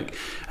stomach."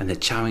 And they're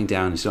chowing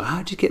down. And she's like,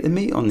 "How do you get the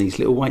meat on these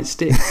little white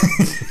sticks?"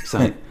 It's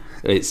like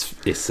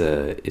it's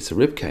a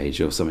rib cage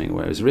or something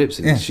where it's ribs.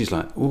 And she's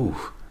like, "Ooh.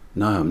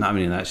 No, I'm not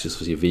having that. It's just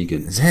because you're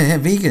vegan." Yeah,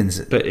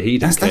 vegans. But he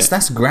doesn't care.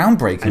 That's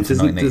groundbreaking for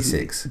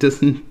 1986.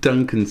 Doesn't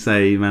Duncan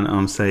say,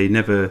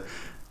 never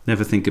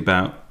think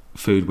about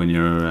food when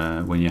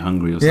you're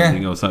hungry or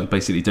something, or so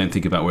basically don't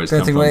think about where it's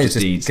come from. Just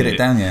eat get it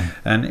down,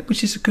 and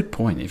which is a good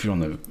point if you're on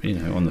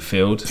the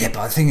field. Yeah,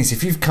 but the thing is,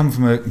 if you've come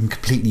from a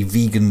completely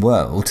vegan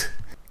world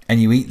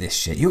and you eat this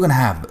shit, you're gonna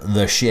have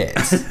the shit.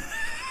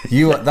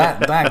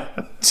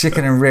 That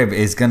chicken and rib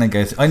is gonna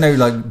go I know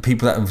like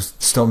people that have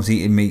stopped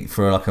eating meat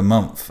for like a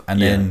month and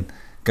then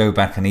go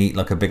back and eat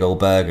like a big old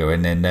burger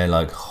and then they're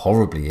like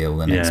horribly ill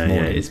the next morning.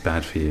 Yeah, it's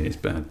bad for you. It's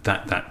bad.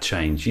 That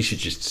change, you should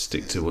just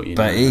stick to what you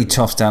know. But he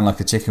chops down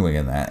like a chicken wing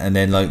in that, and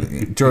then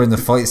like during the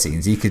fight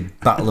scenes he could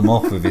battle them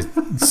off with his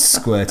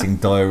squirting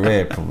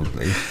diarrhea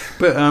probably.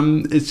 But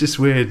it's just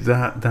weird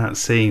that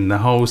scene, the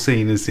whole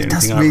scene is the only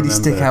thing I remember. It does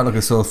really stick out like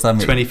a sore thumb.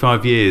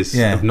 25 years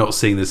of not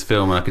seeing this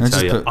film, and I can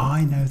tell you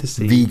I know the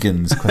scene.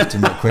 Vegans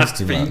question mark.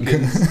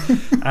 Vegans.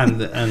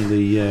 and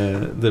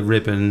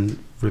the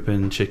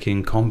ribbon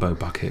chicken combo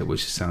bucket,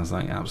 which sounds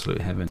like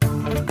absolute heaven.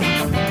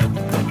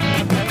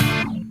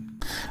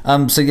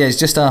 So yeah, it's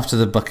just after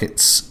the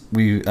buckets.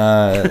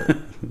 The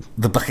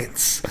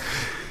buckets.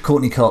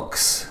 Courtney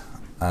Cox.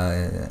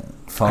 Hang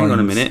on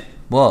a minute.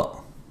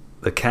 What?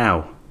 The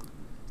cow.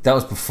 That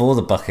was before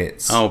the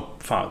buckets. Oh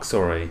fuck!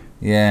 Sorry.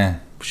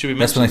 Yeah. Should we?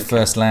 That's when they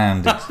first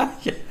landed.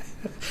 Yeah.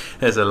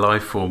 There's a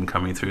life form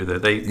coming through there.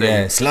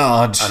 It's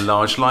large. A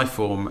large life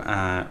form,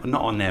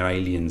 not on their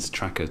aliens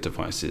tracker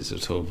devices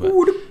at all. But,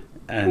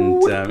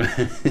 and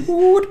a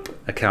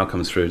cow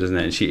comes through, doesn't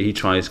it? And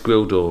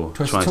Gwildor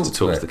tries to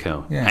talk to the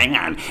cow. Yeah. Hang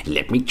on,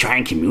 let me try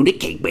and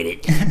communicate with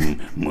it.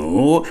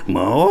 Moo,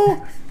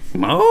 moo,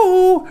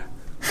 moo.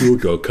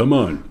 Gwildor, come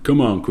on,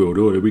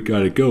 Gwildor, we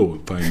gotta go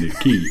and find the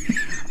key.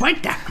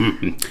 What the?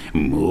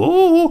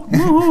 Moo,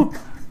 moo.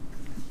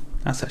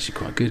 That's actually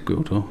quite good,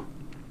 Gwildor.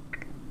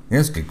 Yeah,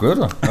 it's a good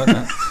Gwildor. I like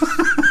that.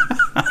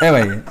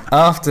 Anyway,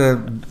 after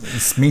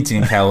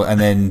meeting a cow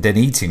and then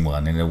eating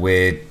one in a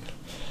weird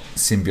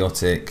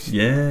symbiotic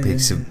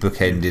piece of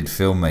bookended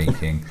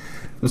filmmaking,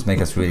 Let's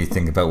make us really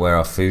think about where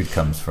our food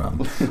comes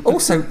from.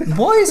 Also,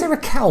 why is there a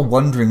cow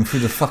wandering through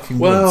the fucking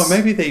woods? Well,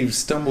 maybe they've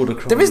stumbled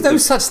across... There is no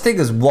such thing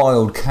as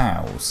wild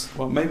cows.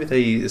 Well, maybe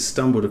they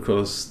stumbled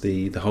across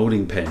the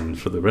holding pen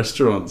for the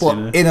restaurants. What,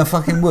 you know? in a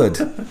fucking wood?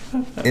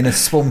 In a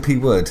swampy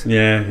wood?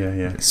 Yeah.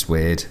 It's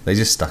weird. They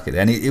just stuck it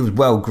there. And it was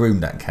well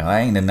groomed, that cow.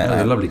 I ain't in that.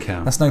 Oh, a lovely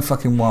cow. That's no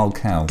fucking wild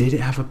cow. Did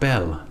it have a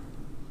bell?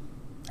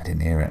 I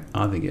didn't hear it.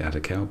 I think it had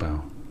a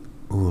cowbell.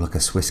 Ooh, like a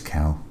Swiss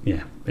cow.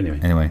 Yeah,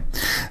 Anyway.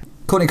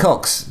 Courtney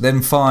Cox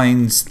then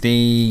finds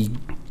the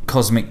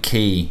cosmic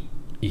key.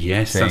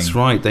 Yes, that's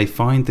right. They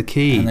find the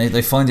key. And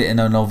they find it in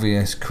an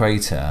obvious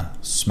crater,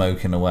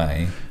 smoking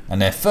away.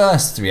 And their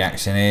first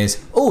reaction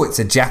is, oh, it's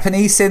a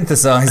Japanese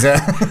synthesizer.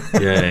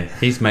 Yeah,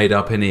 he's made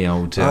up in the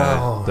old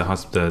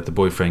the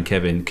boyfriend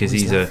Kevin, because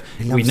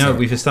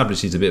we've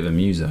established he's a bit of a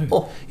muso.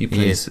 Oh, he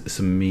plays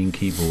some mean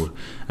keyboard,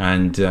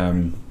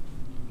 and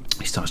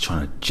he starts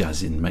trying to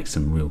jazz it and make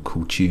some real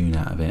cool tune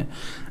out of it,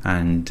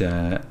 and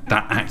that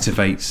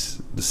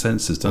activates the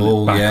sensors, doesn't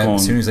it? Back on.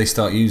 As soon as they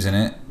start using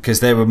it, because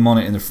they were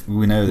monitoring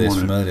we know this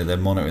from earlier, they're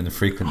monitoring the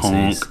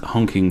frequencies.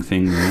 Honking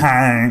thing.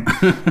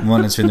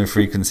 Monitoring the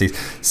frequencies.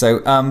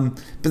 So,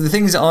 but the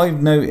things that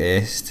I've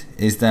noticed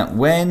is that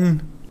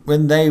when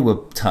they were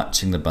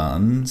touching the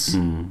buttons,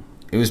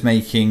 it was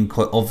making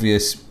quite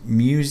obvious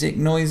music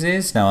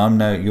noises. Now,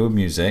 you're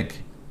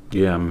music.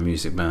 Yeah, I'm a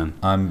music man.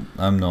 I'm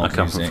not. I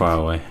come from far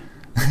away.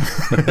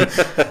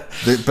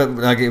 But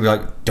like it was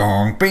like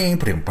dong bing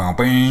bing bong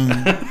bing,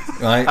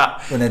 right?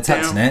 When they're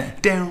touching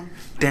it, down.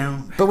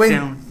 But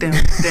when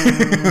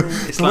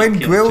it's but when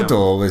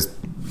Gwildor was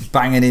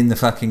banging in the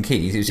fucking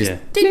keys, it was just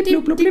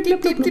didn't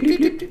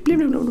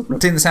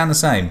sound the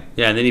same.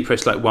 Yeah, and then he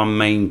pressed like one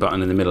main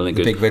button in the middle, and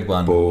it goes big red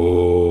one,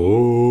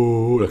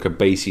 like a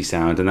bassy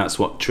sound, and that's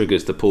what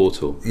triggers the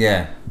portal.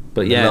 Yeah.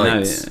 But The yeah,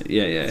 lights.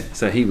 yeah.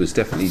 So he was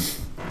definitely.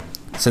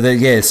 So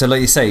so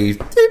like you say,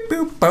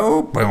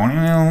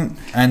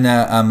 and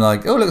I'm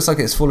like, oh, looks like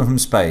it's fallen from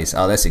space.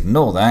 Oh, let's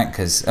ignore that,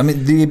 because I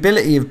mean, the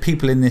ability of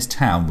people in this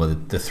town, well,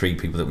 the three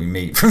people that we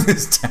meet from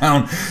this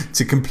town,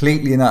 to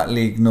completely and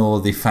utterly ignore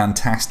the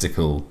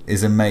fantastical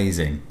is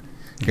amazing,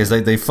 because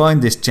they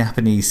find this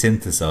Japanese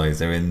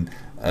synthesizer in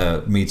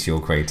a meteor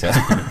crater,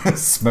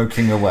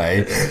 smoking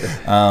away.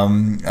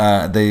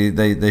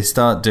 They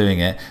start doing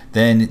it.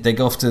 Then they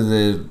go off to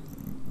the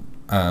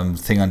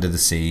thing under the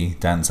sea,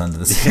 dance under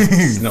the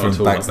sea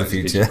from Back to the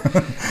Future.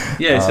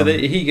 Yeah, so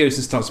he goes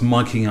and starts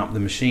miking up the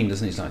machine,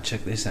 doesn't he? He's like,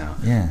 check this out.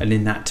 Yeah. And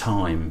in that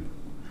time,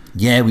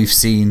 we've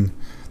seen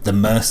the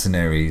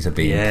mercenaries are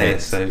being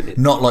picked. So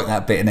not like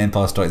that bit in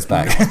Empire Strikes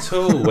Back. Not at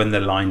all. When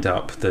they're lined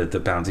up, the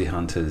bounty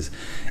hunters.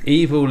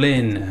 Evil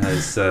Lyn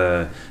has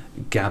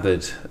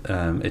gathered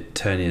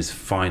Eternia's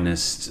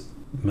finest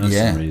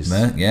mercenaries.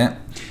 And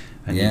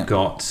you've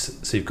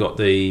got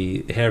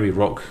the hairy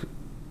rock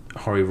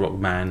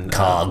man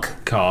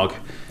Karg,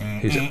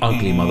 who's an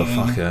ugly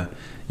motherfucker.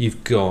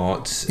 You've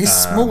got he's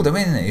small though,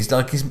 isn't he? He's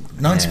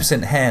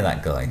 90% hair,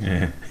 that guy.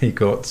 Yeah. You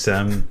got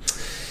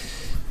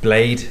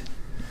Blade,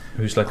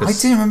 who's like I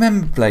didn't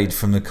remember Blade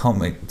from the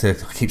comic. I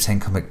keep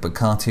saying comic, but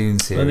cartoon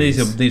series.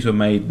 Well, these were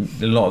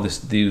made. A lot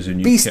of these were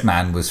new.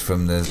 Beastman was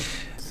from the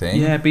thing.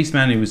 Yeah,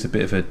 Beastman, who was a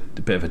bit of a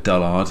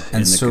dullard.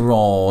 And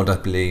Sarod, I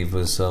believe,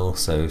 was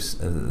also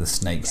the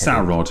snake.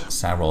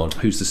 Sarod,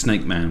 who's the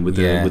snake man with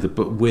I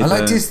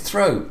liked his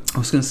throat. I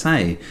was going to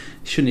say,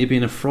 shouldn't he have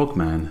been a frog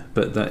man?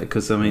 But that,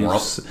 because I mean,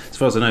 as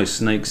far as I know,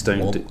 snakes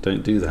don't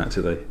do that,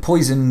 do they?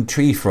 Poison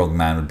tree frog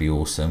man would be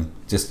awesome.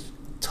 Just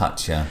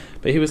touch ya.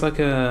 But he was like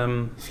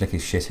flick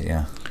his shit at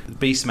ya.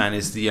 Beastman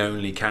is the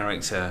only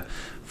character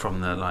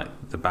from the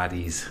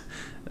baddies.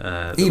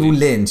 Evil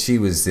Lyn, she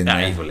was in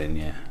there. Evil Lyn,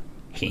 yeah.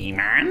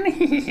 He-Man.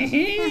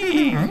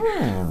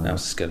 That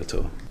was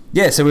Skeletor.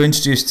 Yeah, so we're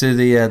introduced to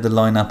the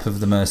lineup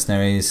of the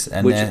mercenaries,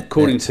 and which,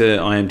 according to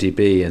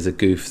IMDb, as a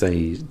goof,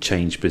 they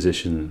change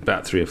position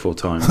about 3 or 4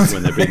 times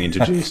when they're being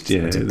introduced.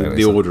 Yeah,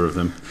 the order of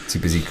them. Too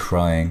busy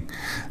crying.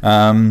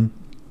 And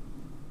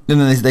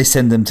then they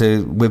send them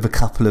with a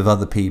couple of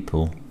other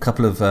people, a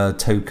couple of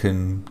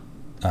token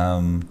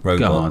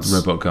robot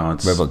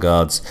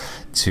guards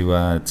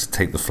to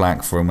take the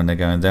flak for them when they're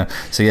going down.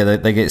 So yeah,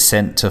 they get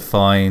sent to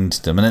find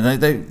them, and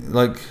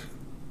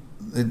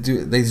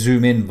they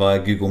zoom in via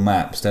Google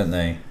Maps, don't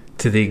they,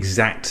 to the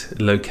exact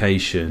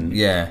location.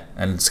 Yeah,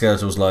 and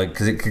Skeletor's like,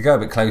 because it could go a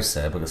bit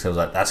closer, but Skeletor's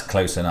like, that's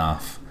close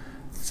enough.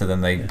 So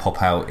then they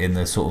pop out in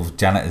the sort of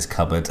janitor's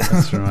cupboard.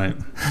 That's right.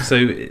 So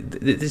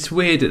it's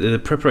weird that the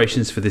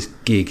preparations for this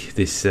gig,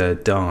 this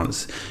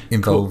dance,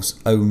 involves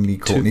only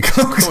Courtney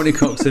Cox. Courtney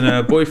Cox and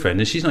her boyfriend,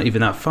 and she's not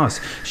even that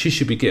fussed. She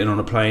should be getting on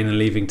a plane and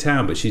leaving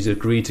town, but she's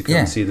agreed to come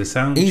and see the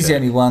sound check. He's the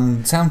only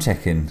one sound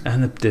checking.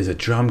 And there's a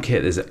drum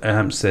kit, there's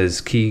amps,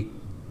 there's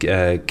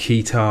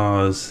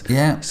guitars,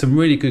 some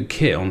really good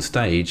kit on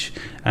stage.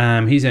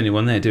 He's the only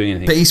one there doing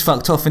anything. But he's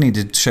fucked off, isn't he,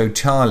 to show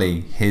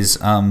Charlie his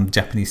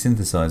Japanese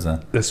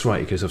synthesizer. That's right,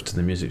 he goes off to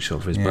the music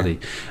shop for his buddy.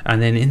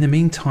 And then in the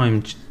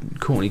meantime,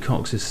 Courtney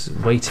Cox is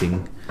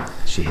waiting.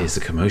 She hears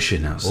the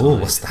commotion outside. Oh,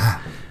 what's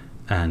that?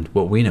 And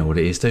we know what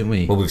it is, don't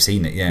we? Well, we've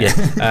seen it,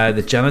 yeah.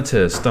 The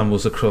janitor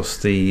stumbles across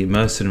the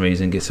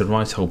mercenaries and gets a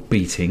right old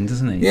beating,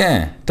 doesn't he?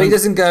 Yeah, but he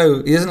doesn't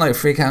like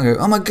freak out and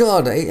go, oh my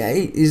god.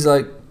 He's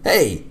like,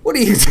 hey, what are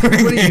you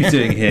doing? What are you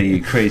doing here,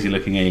 you crazy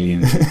looking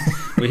alien?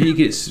 Well, he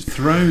gets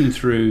thrown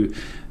through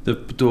the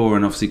door,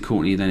 and obviously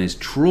Courtney then is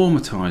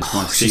traumatised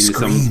by seeing she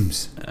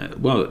screams.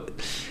 Well,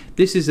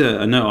 this is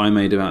a note I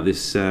made about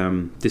this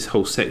this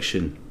whole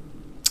section,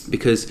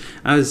 because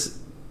as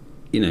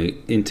you know,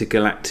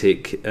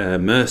 intergalactic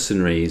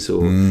mercenaries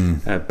or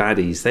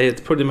baddies, they are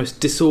probably the most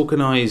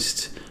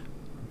disorganised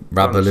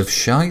rabble of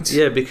shite.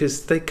 Yeah,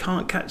 because they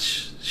can't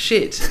catch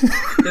shit.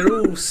 They're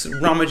all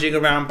rummaging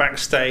around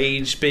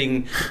backstage,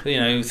 being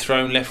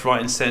thrown left, right,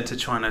 and centre,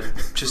 trying to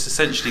just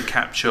essentially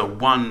capture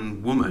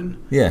one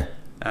woman. Yeah.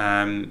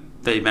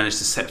 They managed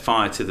to set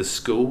fire to the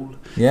school,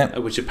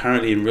 which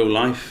apparently in real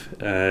life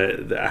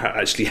that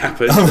actually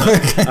happened.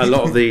 A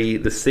lot of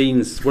the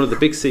scenes, one of the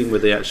big scenes where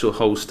the actual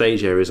whole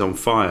stage area is on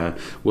fire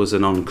was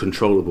an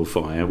uncontrollable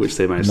fire, which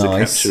they managed to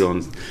capture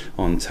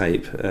on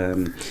tape.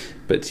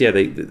 But yeah,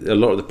 a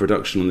lot of the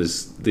production on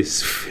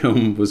this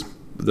film was.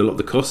 A lot of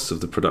the costs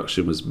of the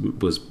production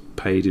was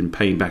paid in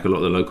paying back a lot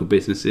of the local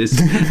businesses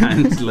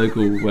and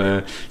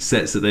local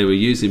sets that they were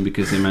using,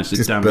 because they managed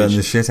to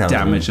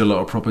damage a lot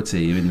of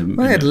property.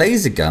 They had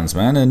laser guns,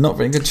 man, and not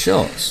very good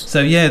shots.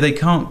 So yeah, they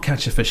can't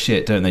catch her for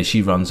shit, don't they?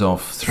 She runs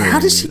off through. How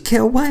does she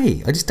get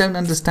away? I just don't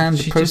understand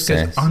the process. She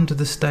just goes under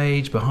the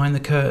stage, behind the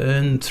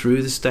curtain,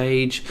 through the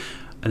stage,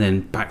 and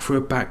then back through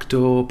a back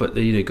door. But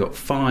got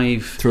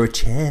 5 through a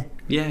chair.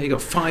 Yeah, you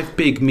got 5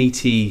 big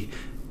meaty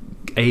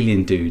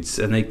alien dudes,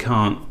 and they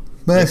can't.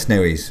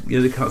 Mercenaries.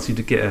 They can't seem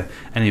to get her.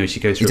 Anyway, she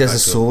goes through. He does the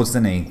swords,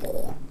 doesn't he?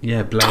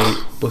 Yeah, Blade.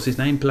 What's his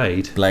name?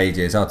 Blade. Blade.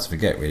 Yeah, it's hard to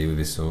forget really with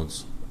his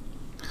swords.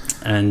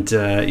 And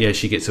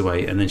she gets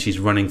away, and then she's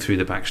running through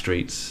the back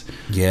streets.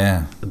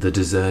 Yeah. The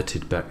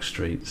deserted back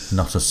streets.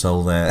 Not a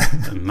soul there.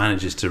 And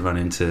manages to run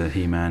into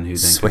He-Man, who then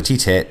Sweaty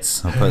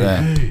tits. I'll put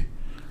that.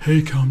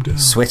 Hey, calm down.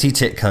 Sweaty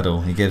tit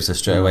cuddle. He gives her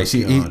straight away.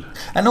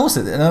 And also,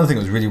 another thing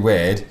that was really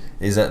weird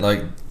is that,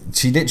 like,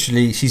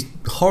 she's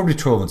horribly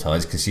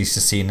traumatized because she's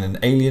just seen an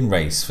alien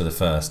race for the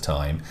first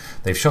time.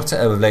 They've shot at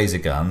her with laser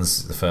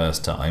guns the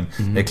first time.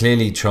 Mm-hmm. They're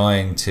clearly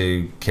trying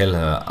to kill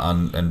her,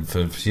 and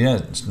for she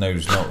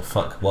knows not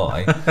fuck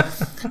why.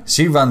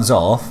 She runs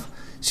off.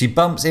 She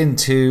bumps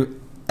into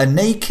a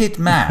naked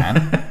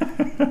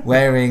man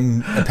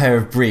wearing a pair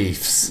of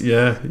briefs.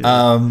 Yeah.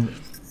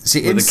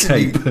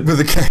 With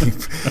a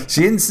cape.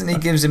 She instantly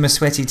gives him a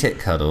sweaty tit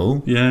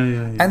cuddle.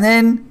 Yeah. And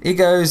then he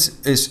goes,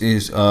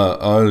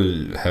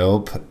 I'll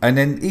help. And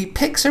then he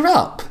picks her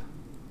up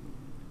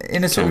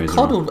in a sort of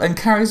coddle and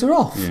carries her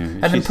off. Yeah,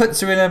 and then puts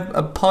her in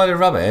a pile of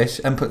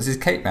rubbish and puts his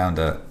cape round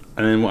her.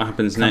 And then what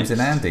happens next? Comes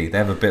in handy. They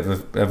have a bit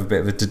of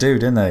a to-do,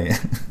 don't they?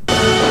 Get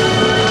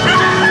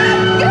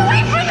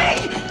away from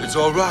me! It's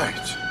all right.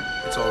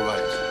 It's all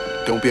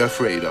right. Don't be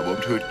afraid. I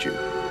won't hurt you.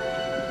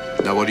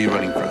 Now, what are you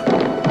running from?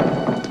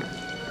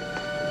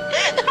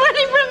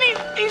 Running from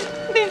these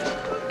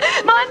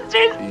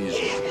monsters.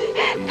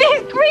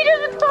 These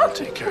creatures. I'll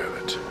take care of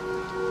it.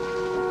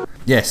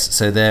 Yes,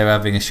 so they're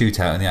having a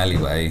shootout in the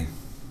alleyway.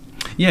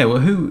 Yeah, well,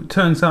 who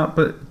turns up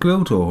but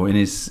Gwildor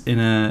in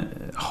a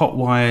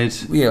hot-wired...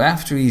 Yeah,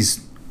 after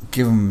he's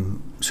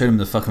shown him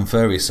the fucking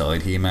furry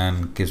side,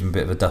 He-Man gives him a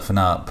bit of a duffing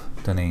up,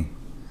 doesn't he?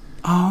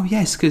 Oh,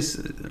 yes, because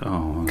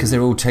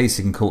they're all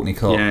chasing Courtney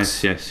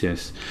Cox. Yes.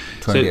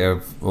 Trying to get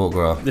her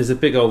autograph. There's a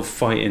big old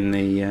fight in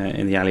the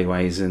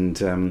alleyways,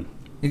 and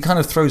he kind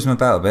of throws him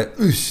about a bit.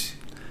 Oosh.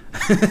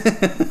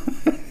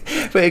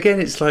 But again,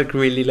 it's like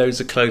really loads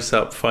of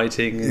close-up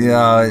fighting.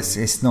 Yeah,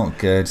 it's not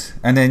good.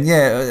 And then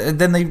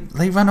then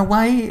they run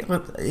away.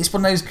 It's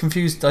one of those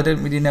confused. I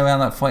don't really know how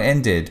that fight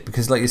ended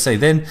because, like you say,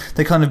 then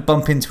they kind of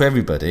bump into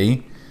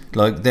everybody.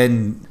 Like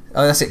then,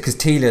 that's it. Because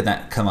Teela and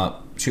that come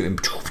up shooting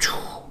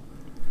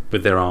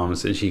with their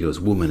arms, and she goes,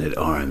 "Woman at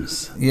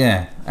arms."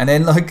 Yeah, and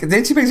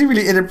then she makes a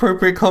really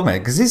inappropriate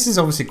comment because this is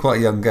obviously quite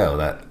a young girl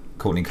that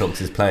Courtney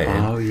Cox is playing.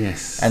 Oh,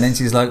 yes. And then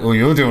she's like, "Oh,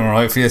 you're doing all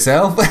right for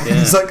yourself."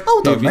 Yeah. It's like,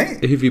 "Hold on, mate.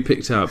 Who have you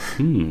picked up?"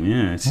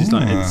 Yeah, she's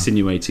like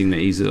insinuating that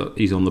he's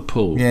on the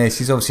pool. Yeah,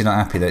 she's obviously not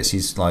happy that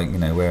she's like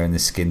wearing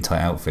this skin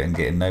tight outfit and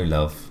getting no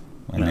love,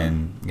 and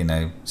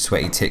then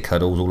sweaty tit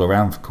cuddles all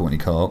around for Courtney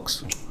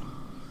Cox.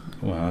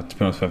 Well, to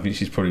be honest, I think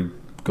she's probably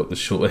got the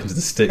short end of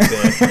the stick there.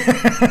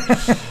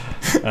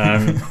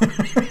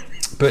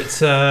 But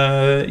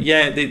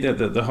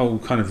the whole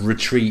kind of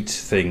retreat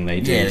thing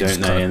they do,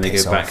 don't they? And they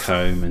go back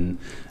home, and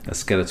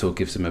Skeletor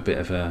gives them a bit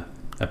of a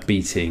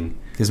beating.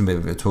 Gives them a bit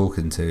of a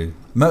talking to.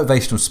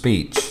 Motivational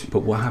speech. But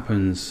what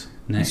happens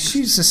next?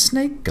 He shoots a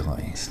snake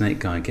guy. Snake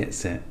guy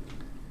gets it.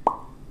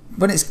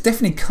 Well, it's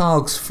definitely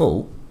Karg's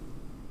fault,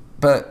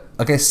 but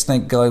I guess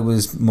Snake Guy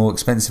was more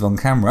expensive on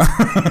camera.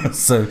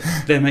 So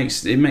it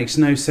makes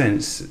no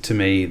sense to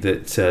me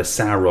that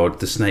Saurod,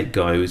 the Snake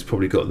Guy, who's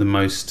probably got the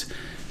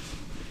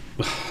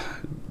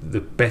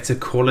better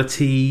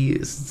quality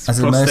as a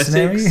prosthetics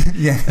mercenary,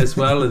 as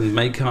well, and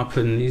makeup,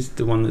 and he's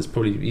the one that's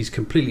he's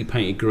completely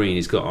painted green.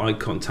 He's got eye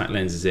contact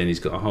lenses in.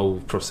 He's got a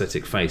whole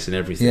prosthetic face and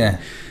everything. Yeah.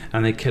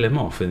 And they kill him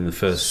off in the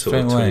first sort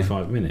of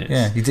 25 minutes.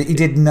 Yeah, he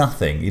did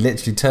nothing. He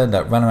literally turned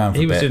up, ran around for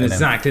a bit. He was doing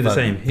exactly the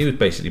same. He was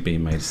basically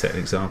being made to set an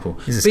example.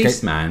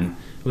 Beastman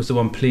was the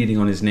one pleading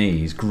on his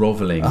knees,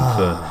 grovelling for...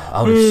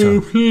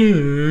 Oh,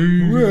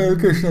 please. Well,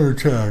 guess no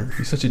chance.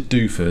 He's such a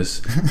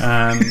doofus.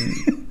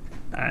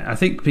 I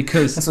think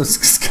because... That's what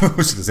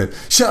Skeletor should have said.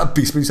 Shut up,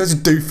 Beastman, you're such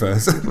a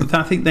doofus.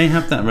 I think they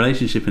have that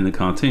relationship in the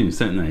cartoons,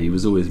 don't they? He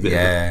was always a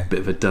bit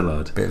of a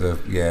dullard. Bit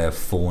of a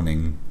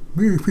fawning...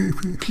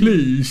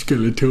 Please,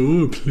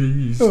 Skeletor,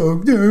 please.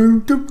 Oh, no,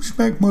 don't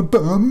smack my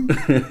bum.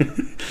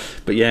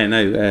 But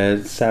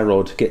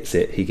Saurod gets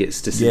it. He gets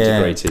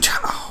disintegrated.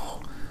 Yeah.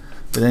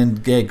 But then,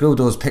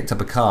 Gwildor's picked up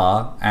a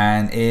car,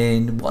 and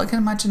in what I can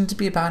imagine to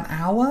be about an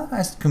hour,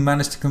 has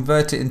managed to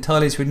convert it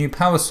entirely to a new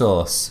power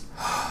source.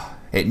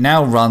 It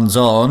now runs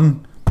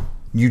on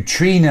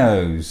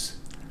neutrinos.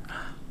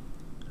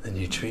 The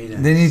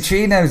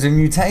neutrinos are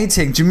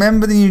mutating. Do you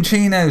remember the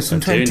neutrinos from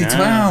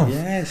 2012?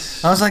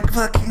 Yes. I was like,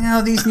 fucking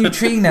hell, these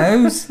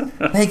neutrinos,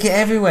 they get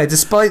everywhere.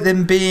 Despite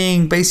them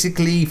being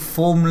basically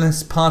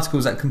formless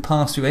particles that can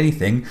pass through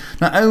anything,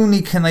 not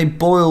only can they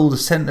boil the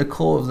centre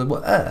core of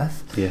the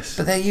Earth, yes,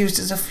 but they're used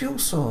as a fuel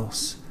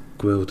source.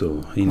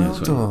 Gwildor, he knows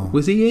what.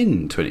 Was he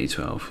in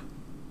 2012?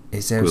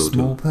 Is there Gwildor. A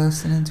small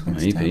person in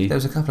 2012? Maybe. There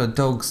was a couple of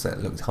dogs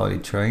that looked highly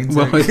trained.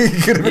 Well, he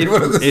could have been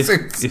one of the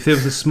suits. If there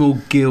was a small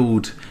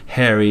gilled,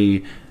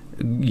 hairy,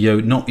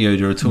 not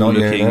Yoda at all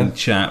looking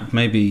chap,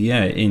 maybe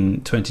in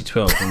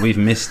 2012, and we've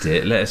missed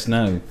it, let us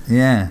know.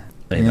 Yeah.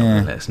 They're not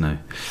going to let us know.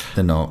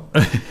 They're not.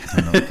 They're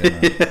not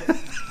going to.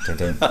 They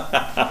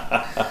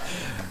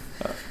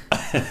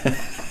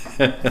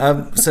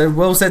don't. So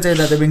whilst they're doing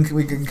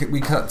that,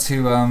 we cut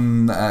to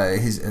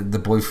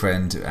the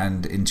boyfriend,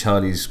 and in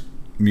Charlie's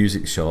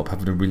music shop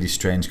having a really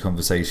strange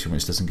conversation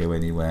which doesn't go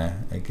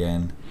anywhere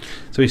again.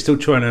 So he's still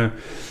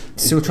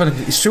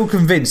He's still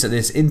convinced that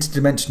this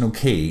interdimensional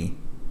key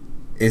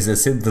is a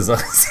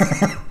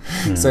synthesizer.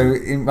 So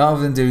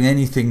rather than doing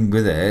anything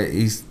with it,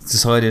 he's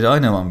decided, I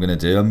know what I'm going to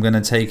do. I'm going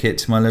to take it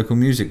to my local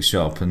music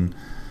shop and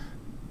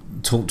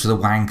talk to the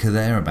wanker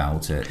there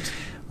about it.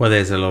 Well,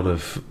 there's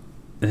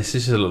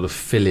just a lot of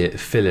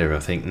filler, I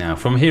think, now.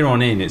 From here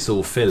on in, it's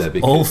all filler.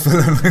 All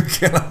filler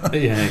killer.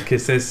 Yeah,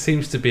 because there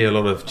seems to be a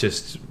lot of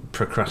just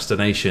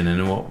procrastination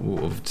and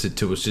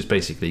towards just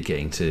basically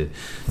getting to...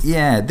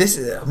 Yeah,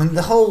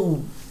 the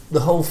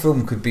whole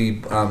film could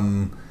be...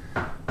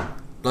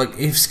 like,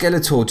 if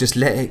Skeletor just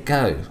let it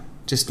go.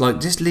 Just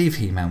leave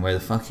He-Man where the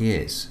fuck he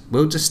is.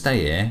 We'll just stay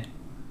here.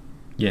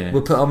 Yeah.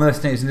 We'll put our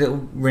mercenaries in a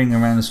little ring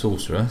around the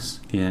sorceress.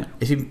 Yeah.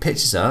 If he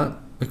pitches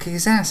up, we'll kick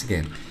his ass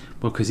again.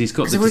 Well, because he's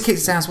got... Because if we kick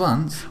his ass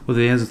once, well,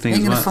 the other thing he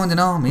ain't going to find an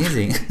army, is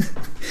he?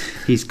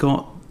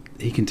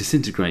 He can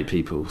disintegrate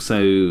people,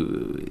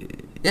 so...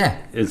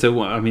 Yeah. And so,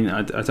 what? I mean,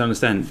 I don't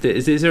understand.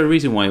 Is there a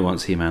reason why he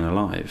wants He-Man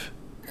alive?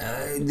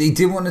 He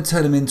didn't want to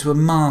turn him into a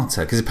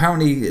martyr, because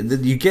apparently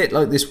you get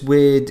like this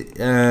weird,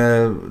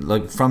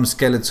 like from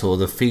Skeletor,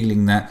 the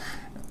feeling that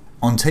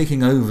on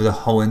taking over the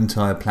whole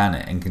entire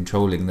planet and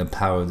controlling the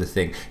power of the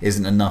thing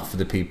isn't enough for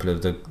the people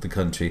of the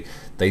country.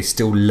 They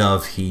still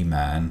love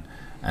He-Man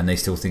and they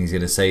still think he's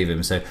going to save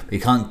him. So he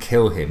can't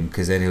kill him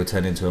because then he'll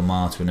turn into a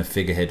martyr and a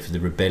figurehead for the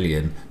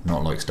rebellion,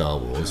 not like Star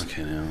Wars.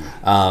 Okay,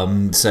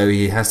 no. So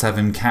he has to have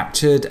him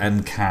captured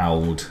and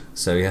cowed.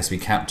 So he has to be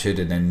captured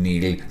and then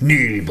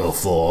kneel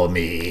before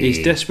me.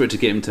 He's desperate to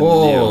get him to kneel.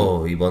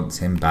 Oh, he wants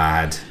him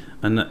bad.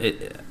 And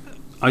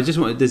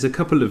there's a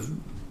couple of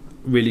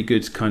really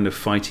good kind of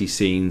fighty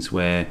scenes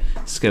where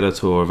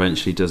Skeletor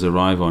eventually does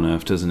arrive on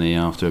Earth, doesn't he,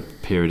 after a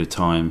period of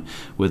time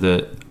with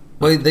a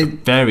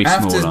very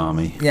small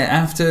army. Yeah,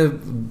 after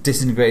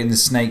disintegrating the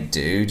snake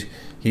dude,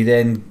 he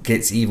then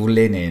gets Evil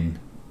Lyn in.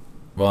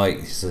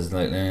 Right, he says,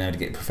 like, learn how to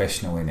get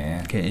professional in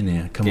here. Get in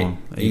here, come on.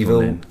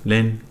 Evil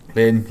Lyn,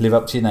 live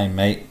up to your name,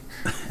 mate.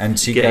 And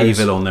she get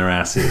evil on their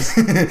asses.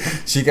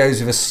 She goes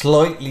with a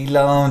slightly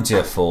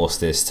larger force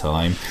this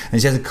time,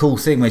 and she has a cool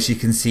thing where she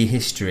can see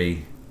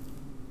history.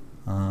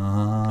 Oh,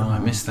 I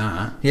missed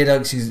that. Yeah,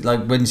 like she's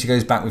like when she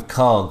goes back with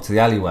Karg to the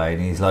alleyway,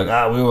 and he's like,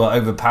 we were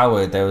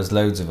overpowered. There was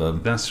loads of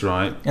them. That's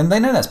right. And they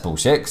know that's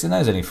bullshit because they know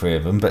there's only 3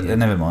 of them. But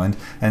never mind.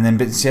 And then,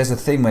 but she has a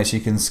thing where she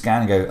can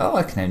scan and go,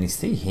 I can only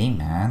see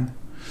He-Man.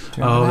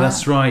 Oh,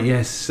 that's right.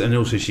 Yes, and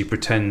also she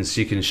pretends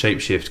she can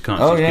shapeshift, can't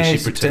she? Oh yeah, she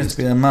pretends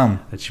to be the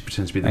mum. And she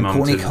pretends to be the mum.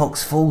 And Courtney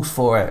Cox falls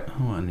for it.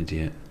 Oh, what an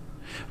idiot.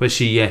 Well,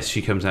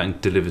 she comes out and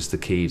delivers the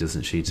key,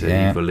 doesn't she,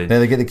 to Evil Lyn? Yeah,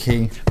 they get the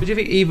key. But do you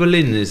think Evil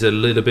Lyn is a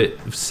little bit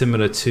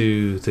similar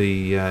to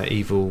the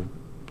evil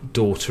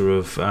daughter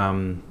of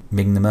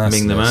Ming the Merciless?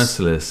 Ming the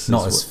Merciless.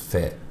 Not as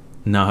fit.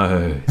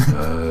 No.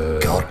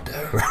 God,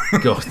 no.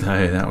 God,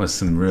 no. That was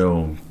some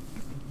real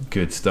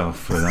good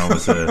stuff when I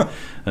was a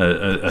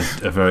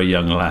very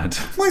young lad.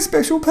 My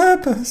special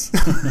purpose.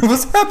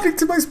 What's happening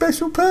to my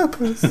special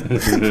purpose?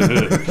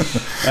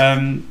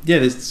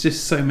 There's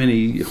just so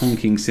many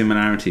honking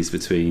similarities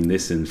between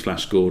this and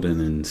Flash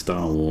Gordon and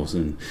Star Wars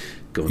and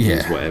God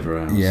knows whatever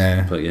else.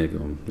 Yeah. But yeah, go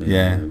on.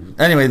 Yeah.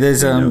 Anyway,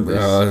 there's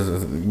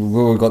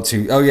we got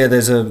to. Oh yeah,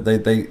 there's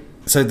a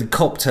so the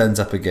cop turns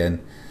up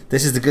again.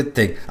 This is the good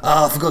thing.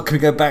 I forgot. Can we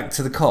go back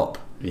to the cop?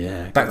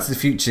 Yeah. Back to the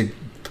Future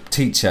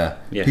teacher,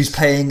 yes, who's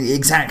playing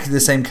exactly the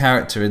same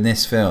character in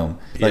this film.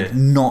 Like,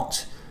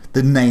 not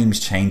the name's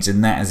changed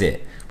and that is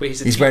it. But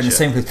he's wearing the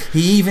same clothes. He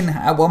even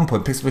at one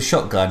point picks up a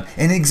shotgun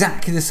in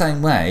exactly the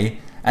same way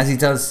as he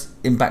does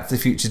in Back to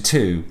the Future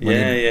 2.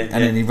 And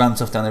then he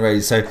runs off down the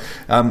road. So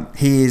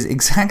he is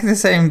exactly the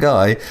same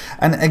guy,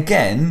 and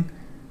again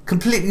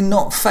completely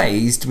not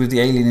fazed with the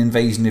alien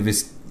invasion of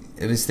his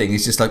thing.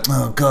 He's just like,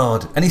 oh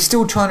god, and he's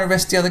still trying to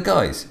arrest the other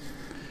guys.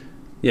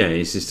 Yeah,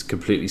 he's just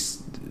completely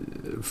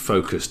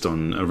focused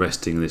on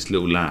arresting this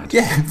little lad.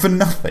 Yeah, for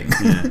nothing.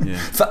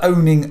 For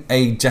owning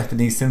a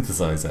Japanese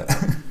synthesizer.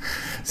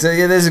 So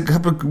yeah, there's a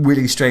couple of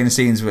really strange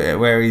scenes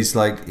where he's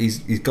like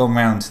he's gone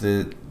round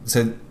to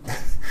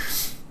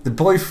the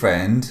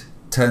boyfriend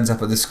turns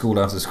up at the school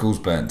after school's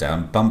burnt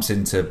down, bumps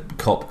into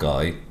cop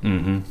guy,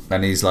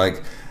 and he's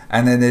like,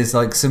 and then there's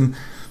like some.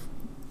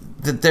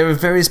 There are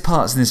various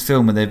parts in this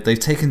film where they've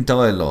taken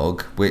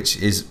dialogue which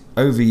is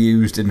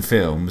overused in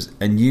films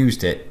and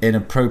used it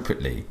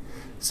inappropriately.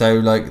 So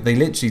like they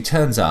literally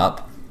turns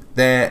up,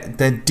 they're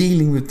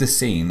dealing with the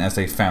scene as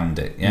they found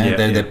it.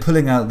 They're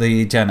pulling out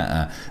the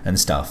janitor and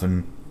stuff,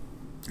 and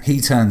he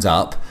turns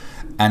up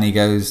and he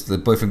goes. The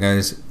boyfriend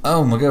goes,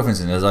 "Oh, my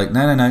girlfriend's in there." I was like,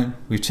 "No,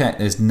 we've checked.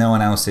 There's no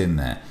one else in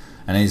there."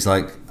 And he's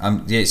like,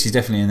 "Yeah, she's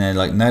definitely in there."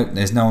 Like, "No,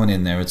 there's no one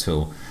in there at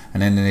all."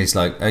 And then he's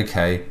like,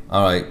 "Okay,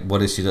 all right, what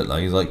does she look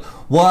like?" He's like,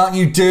 "Why aren't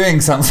you doing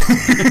something?"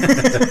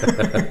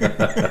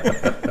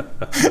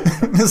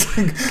 It's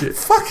like,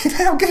 fucking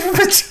hell, give him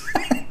a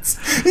chance.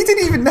 He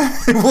didn't even know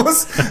it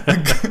was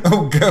a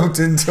old girl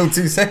until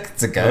 2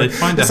 seconds ago. Well, they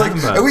find it's a like,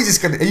 handbag. are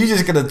you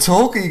just going to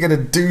talk, or are you going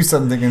to do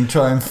something and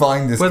try and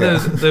find this girl?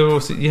 There were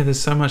also, there's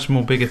so much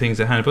more bigger things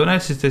at hand. But I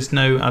noticed there's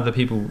no other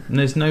people.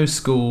 There's no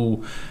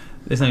school.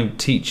 There's no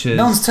teachers.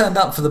 No one's turned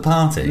up for the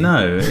party.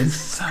 No, it's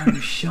so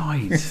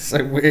shite. It's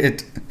so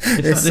weird.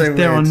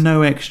 There are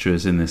no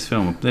extras in this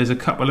film. There's a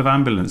couple of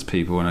ambulance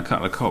people and a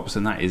couple of cops,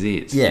 and that is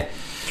it. Yeah.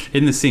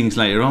 In the scenes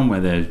later on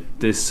where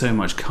there's so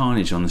much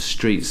carnage on the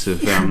streets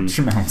of Huge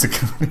amounts of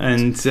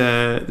carnage.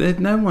 and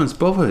no one's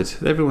bothered.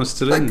 Everyone's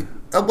still in.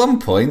 At one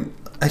point,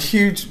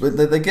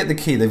 they get the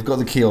key. They've got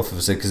the key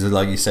officer because,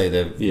 like you say,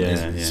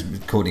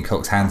 Courtney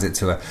Cox hands it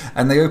to her,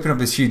 and they open up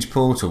this huge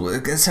portal.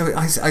 So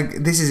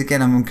this is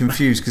again, I'm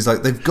confused because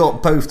like they've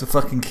got both the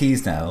fucking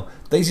keys now.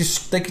 They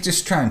could just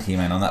strand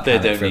He-Man on that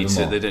planet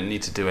forevermore. They don't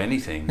need to do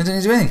anything. They don't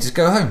need to do anything. Just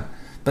go home.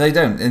 But they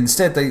don't.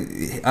 Instead,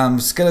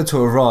 Skeletor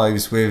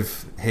arrives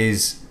with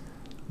his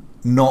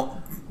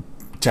not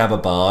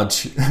Jabba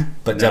barge,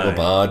 but Jabba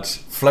barge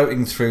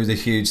floating through the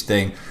huge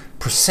thing.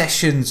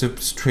 Processions of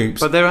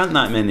troops, but there aren't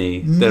that many.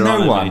 There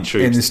aren't that many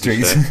troops in the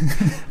streets.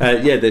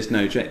 There's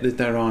no.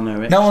 There are no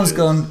extras. No one's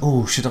gone.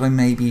 Oh, should I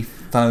maybe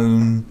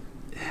phone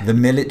the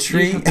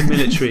military? You'd have the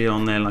military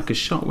on there like a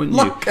shot, wouldn't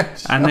you?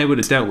 And they would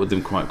have dealt with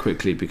them quite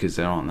quickly because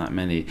there aren't that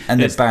many.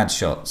 And they're bad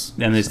shots.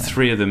 And there's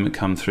 3 of them that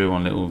come through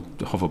on little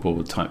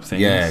hoverboard type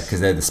things. Yeah, because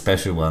they're the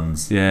special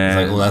ones. Yeah,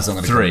 it's like, that's not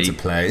going to come into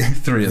play.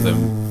 3 of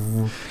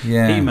them.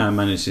 Yeah. He-Man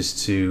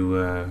manages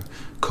to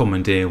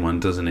commandeer one,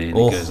 doesn't he? And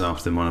he goes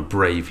after them on a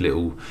brave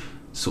little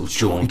sort of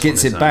jaunt. He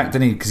gets it back,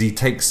 doesn't he? Because he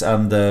takes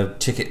the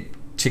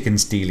chicken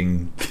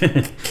stealing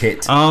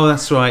kit. Oh,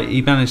 that's right.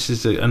 He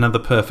manages another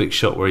perfect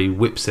shot where he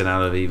whips it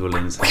out of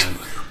Evelyn's hand.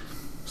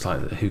 It's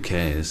like, who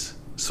cares,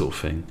 sort of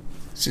thing.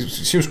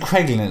 She was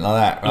cradling it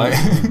like that, right?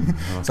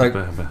 It's like,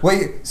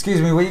 wait,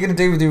 excuse me, what are you going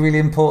to do with your really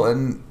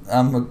important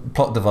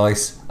plot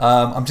device?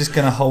 I'm just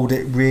going to hold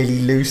it really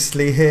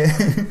loosely here.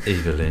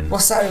 Evelyn.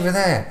 What's that over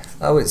there?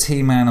 Oh, it's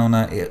He-Man on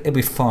a... It'll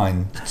be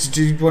fine.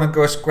 Do you want to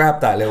go grab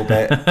that a little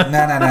bit? No.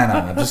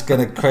 I'm just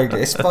going to cradle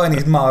it. It's fine,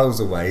 he's miles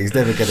away. He's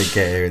never going to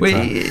get here in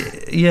time.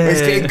 Yeah. It's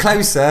getting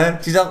closer.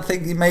 Do you not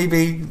think he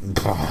maybe...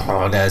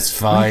 Oh, that's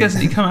fine. Well, doesn't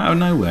he come out of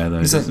nowhere,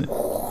 though, doesn't it?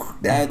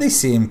 Yeah, they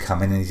see him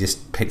coming and he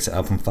just picks it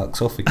up and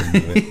fucks off again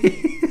with it.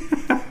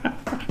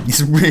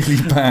 It's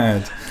really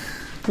bad.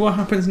 What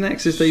happens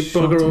next is they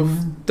bugger off.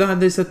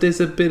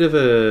 There's a bit of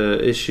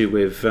a issue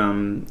with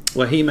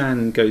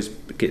He-Man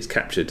gets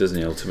captured, doesn't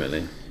he?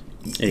 Ultimately,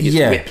 and he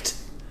gets whipped.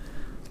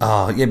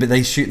 Oh yeah, but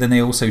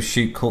they also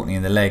shoot Courtney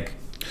in the leg.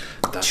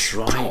 That's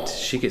right.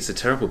 She gets a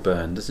terrible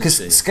burn, doesn't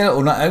she? Because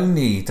Skeletor, not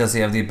only does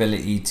he have the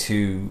ability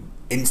to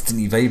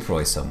instantly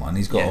vaporize someone,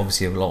 he's got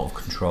obviously a lot of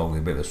control. He's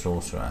a bit of a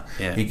sorcerer.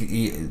 Yeah.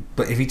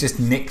 But if he just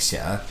nicks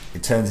you,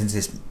 it turns into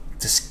this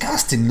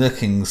disgusting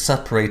looking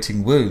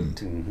suppurating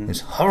wound. Mm-hmm. It's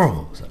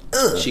horrible. It's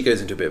like, she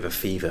goes into a bit of a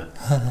fever.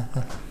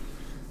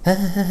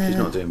 She's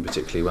not doing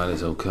particularly well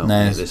as old Courtney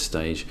at this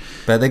stage.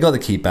 But they got the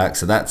key back,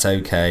 so that's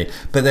okay.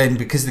 But then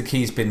because the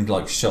key's been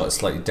like shot,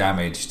 slightly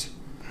damaged,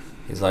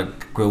 it's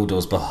like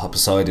Gwildor's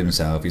beside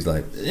himself. He's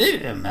like,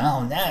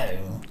 oh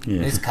no,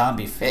 this can't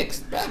be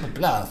fixed. Blah blah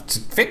blah. To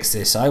fix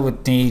this, I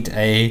would need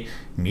a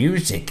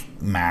music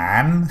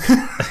man.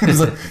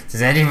 Like,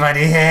 does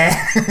anybody here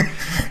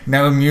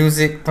know a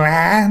music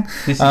man?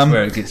 This is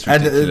where it gets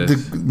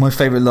ridiculous. My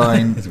favourite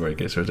line. This is where it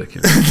gets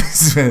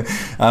ridiculous.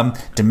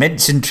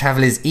 Dimension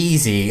travel is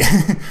easy.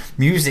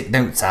 Music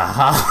notes are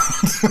hard.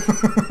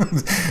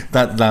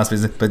 That last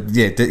bit, but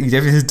yeah, he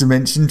definitely says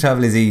dimension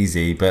travel is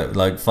easy, but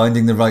like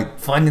finding the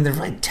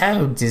right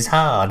tones is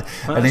hard.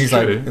 Well, and he's true.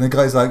 like, and the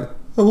guy's like,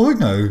 oh, I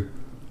know.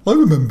 I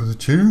remember the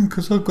tune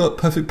because I've got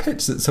Perfect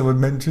Pitch that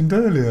someone mentioned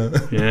earlier.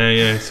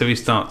 Yeah. So he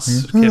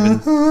starts, Kevin.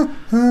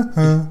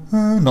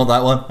 Not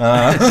that one.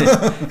 Yeah,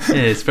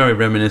 it's very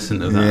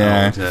reminiscent of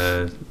that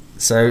old.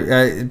 So,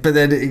 but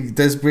then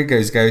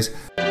Wiggos goes,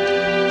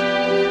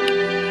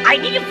 I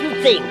need a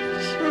few things.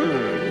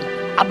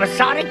 A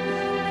Masonic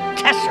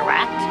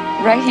Tesseract.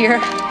 Right here.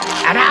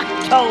 An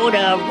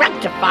Octode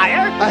Rectifier.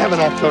 I have an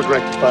Octode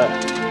Rectifier.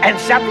 And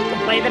something to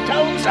play the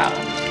tones on.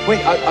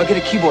 Wait, I'll get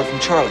a keyboard from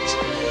Charlie's.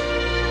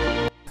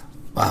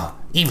 well,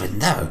 even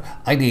though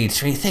I need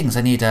 3 things,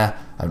 I need an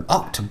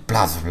octa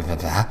blah blah blah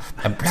blah,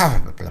 a blah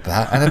blah blah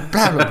blah, and a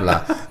blah blah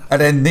blah.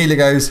 And then Neela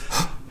goes,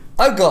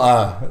 I've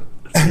got her.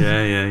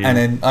 Yeah. And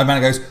then Iron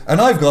Man goes,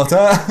 and I've got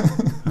her.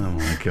 Oh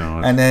my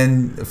god. And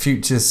then a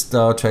future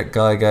Star Trek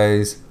guy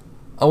goes,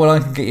 oh, well, I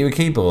can get you a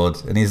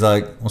keyboard. And he's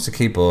like, what's a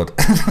keyboard?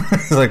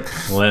 He's like,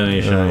 let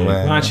me show you.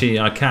 Well, actually,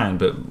 I can,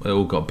 but it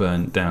all got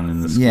burnt down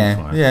in the school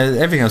fire. Yeah,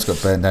 everything else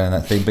got burnt down in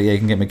that thing. But yeah, you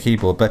can get me a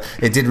keyboard. But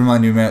it did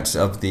remind me much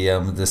of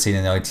the scene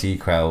in the IT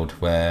Crowd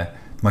where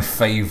my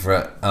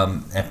favourite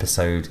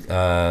episode,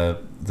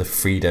 the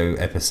Frito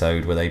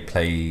episode, where they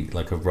play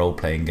like a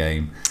role-playing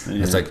game.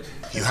 Yeah. It's like,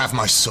 you have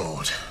my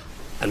sword,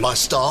 and my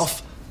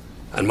staff,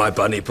 and my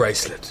bunny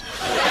bracelet.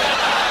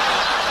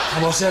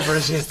 And whatever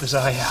it is that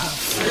I have.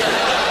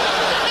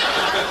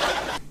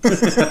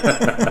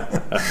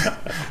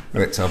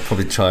 which I'll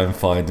probably try and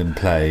find and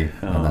play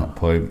at that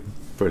point.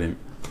 Brilliant.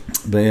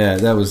 But yeah,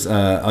 that was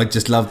I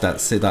just loved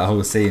that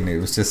whole scene. It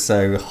was just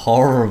so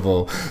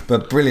horrible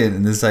but brilliant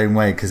in the same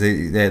way, because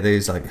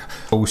there's like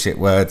bullshit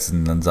words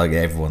and it's like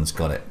everyone's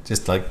got it,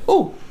 just like,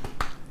 oh,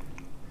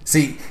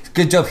 see,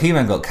 good job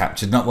He-Man got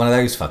captured, not one of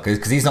those fuckers,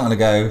 because he's not going to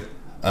go,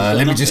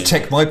 let me just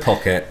check my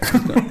pocket.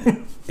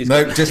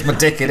 Nope, just my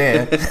dick in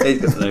here.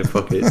 He's got no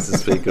pockets to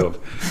speak of.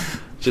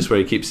 Just where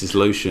he keeps his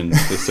lotion,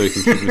 just so he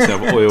can keep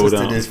himself oiled just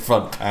up. in his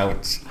front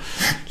pouch.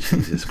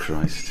 Jesus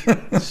Christ.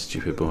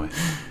 Stupid boy.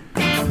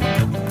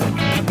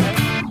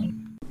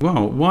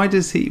 Well, why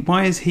is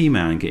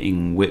He-Man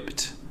getting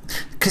whipped?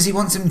 Because he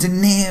wants him to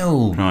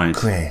kneel, right.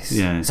 Chris.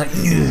 Yeah. It's like,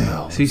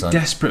 kneel. So he's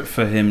desperate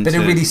for him but to...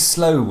 a really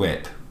slow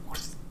whip.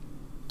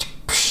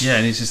 Yeah,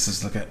 and he's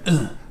just like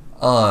a...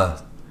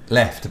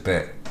 left a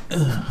bit.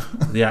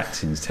 The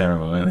acting's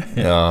terrible, isn't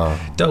it? Oh.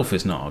 Dolph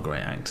is not a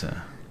great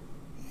actor.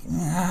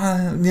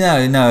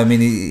 No, I mean,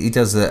 he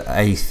does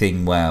a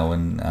thing well,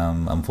 and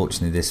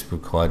unfortunately this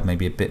required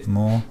maybe a bit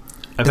more.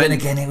 But then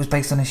again, it was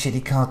based on a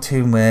shitty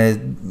cartoon where,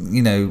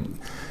 you know,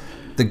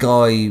 the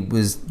guy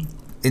was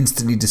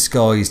instantly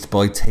disguised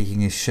by taking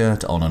his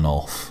shirt on and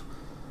off.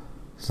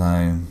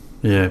 So...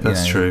 Yeah,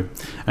 that's true.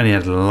 And he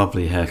had a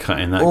lovely haircut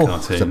in that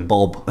cartoon. It's a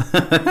bob.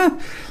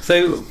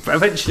 So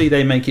eventually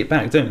they make it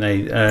back, don't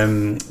they?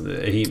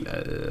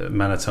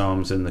 Man at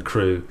Arms and the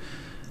crew.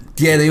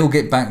 Yeah, they all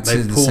get back to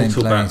the same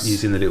place. Back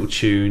using the little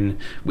tune,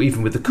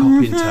 even with the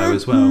cop in tow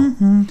as well.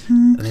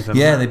 And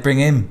they bring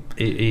him.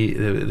 The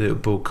little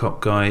bald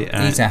cop guy.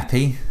 He's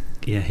happy.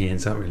 Yeah, he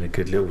ends up with a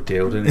good little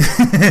deal, doesn't he?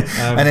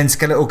 And then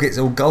Skeletor gets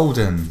all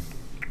golden.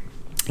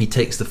 He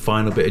takes the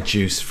final bit of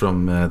juice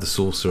from the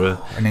sorcerer.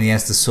 And then he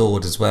has the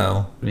sword as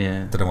well.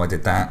 Yeah. Don't know why I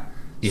did that.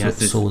 He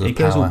goes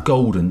all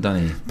golden,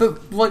 doesn't he?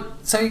 But like,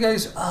 so he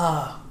goes,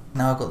 now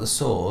I've got the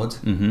sword.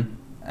 Mm-hmm.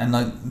 And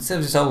like, instead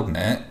of just holding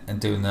it and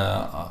doing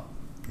the,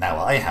 now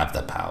I have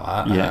the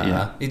power.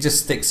 He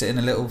just sticks it in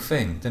a little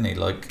thing, doesn't he?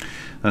 Like,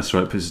 that's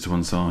right, puts it to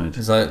one side.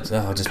 It's like,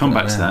 I'll just come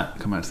back to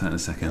that in a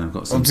second.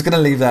 I'm just going to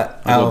leave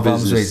that out of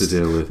arm's reach to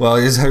deal with. Well,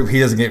 I just hope he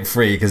doesn't get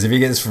free, because if he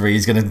gets free,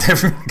 he's going to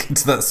definitely get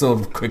to that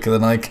sword quicker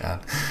than I can.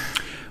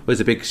 Well,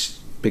 there's a big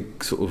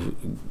sort of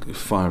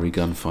fiery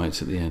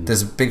gunfight at the end.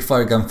 There's a big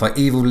fiery gunfight.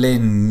 Evil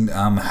Lynn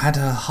had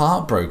her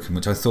heart broken,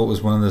 which I thought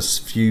was one of the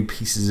few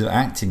pieces of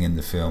acting in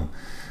the film.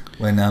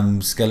 When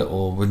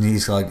Skeletor, when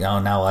he's like,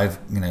 now I've,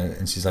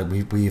 and she's like,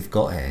 we've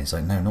got it. It's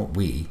like, no, not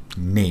we,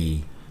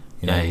 me.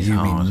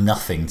 You mean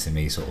nothing to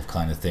me, sort of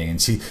kind of thing.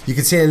 And you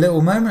could see a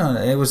little moment on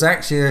it. It was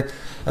actually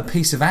a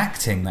piece of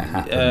acting that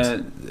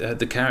happened.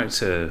 The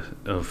character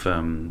of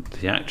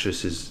the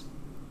actress has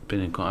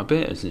been in quite a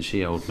bit, isn't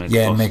she? Old Meg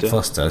Foster. Yeah, Meg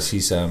Foster. She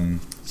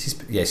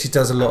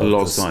does a lot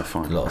of sci-fi.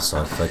 A lot of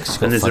sci-fi. She's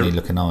got funny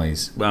looking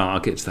eyes. Well, I'll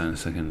get to that in a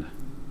second.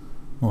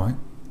 All right.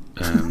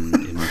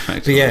 In my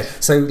factory. But yeah,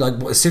 so like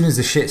as soon as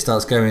the shit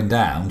starts going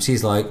down,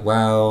 she's like,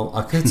 well,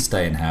 I could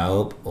stay and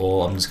help,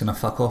 or I'm just going to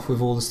fuck off with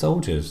all the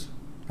soldiers.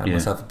 Have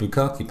myself a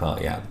bukkake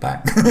party out the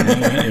back.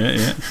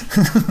 Yeah.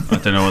 I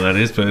don't know what that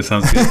is, but it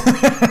sounds good.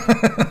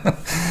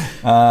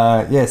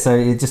 So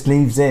it just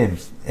leaves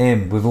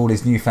him with all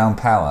his newfound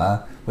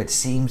power, which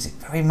seems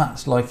very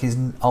much like his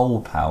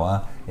old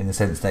power in the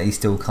sense that he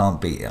still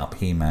can't beat up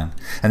He-Man.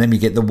 And then we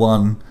get the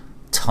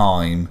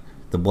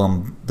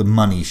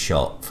money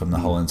shot from the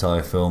whole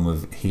entire film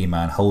of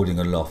He-Man holding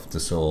aloft the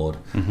sword.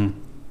 Mm-hmm.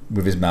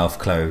 With his mouth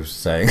closed,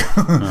 saying,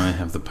 I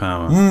have the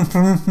power. I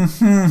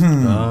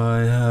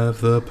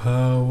have the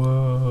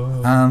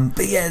power.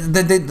 But yeah,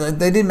 they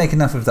didn't make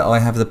enough of the I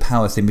have the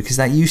power thing, because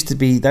that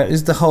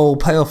is the whole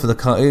payoff of the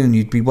cartoon.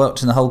 You'd be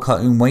watching the whole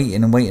cartoon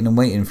waiting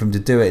for him to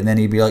do it, and then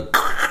he'd be like,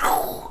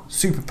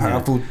 super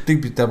powerful,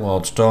 stupid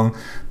double strong,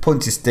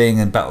 points his sting,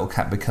 and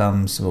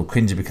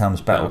Cringer becomes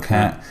Battle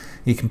Cat.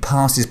 He can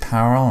pass his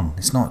power on.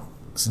 It's not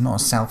a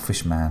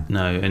selfish man.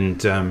 No,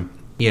 and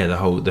the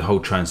whole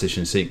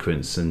transition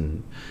sequence,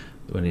 and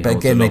when he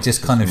they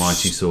just kind of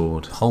mighty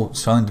sword,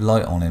 shine a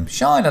light on him.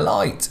 Shine a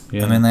light.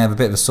 Yeah. And then they have a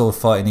bit of a sword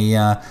fight, and he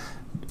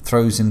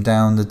throws him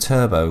down the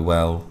turbo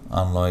well,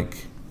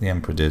 unlike the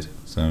Emperor did.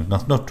 So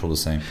not all the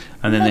same.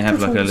 And then they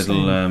have like a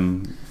little,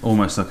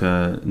 almost like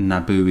a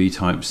Naboo-y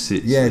type.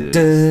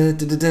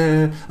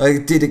 I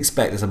did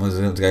expect that someone was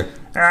going to go.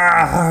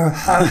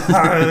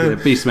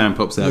 Beast Man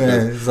pops out.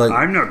 Yeah, it's like,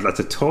 I'm not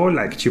at all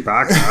like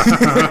Chewbacca.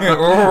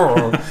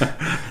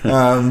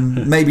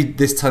 Maybe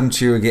this time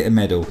Chewie will get a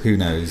medal. Who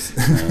knows?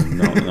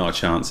 Not a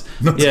chance.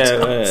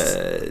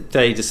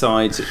 They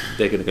decide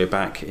they're going to go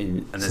back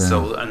in, and there's a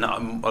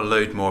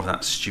load more of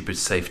that stupid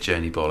safe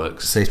journey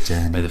bollocks. Safe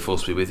journey. May the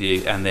force be with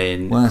you. And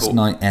then worst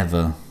night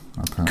ever.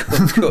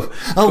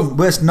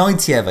 Worst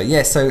 90 ever.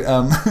 Yeah. So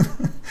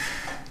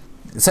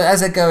so as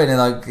they're going, they're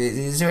like,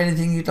 is there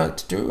anything you'd like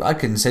to do? I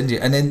can send you.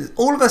 And then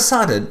all of a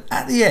sudden,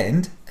 at the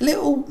end, a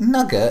little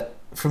nugget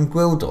from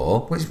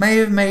Gwildor, which may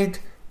have made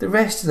the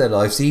rest of their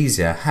lives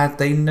easier had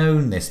they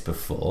known this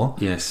before.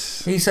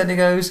 Yes. He suddenly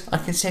goes, I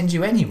can send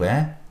you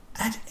anywhere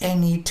at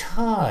any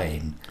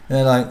time. And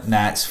they're like,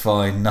 nah, it's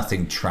fine.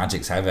 Nothing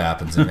tragic's ever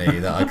happened to me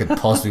that I could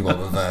possibly want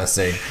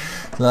reversing.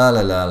 La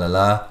la la la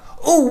la.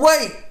 Oh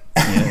wait.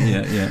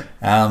 Yeah.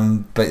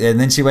 But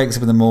then she wakes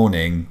up in the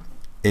morning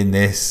in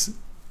this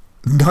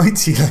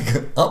 90,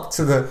 like up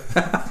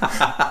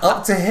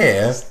to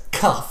here,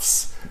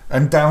 cuffs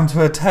and down to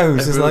her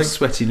toes. It's like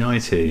sweaty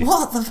 90.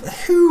 What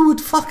who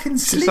would fucking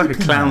sleep? It's like a in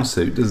clown that?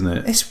 suit, doesn't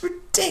it? It's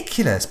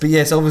ridiculous. But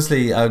yes,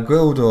 obviously,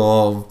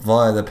 Gwildor,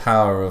 via the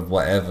power of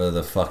whatever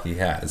the fuck he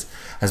has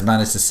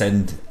managed to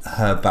send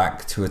her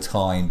back to a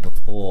time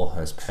before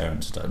her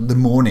parents died. The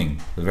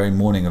very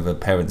morning of her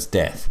parents'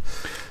 death.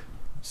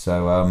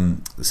 So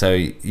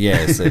she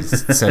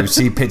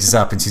pitches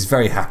up and she's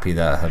very happy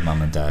that her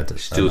mum and dad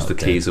steals the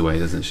keys away,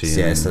 doesn't she?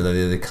 Yeah, so that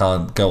they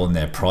can't go on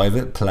their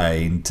private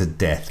plane to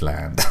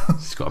Deathland.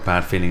 She's got a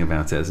bad feeling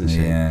about it, hasn't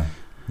she? Yeah.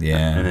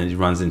 And then she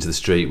runs into the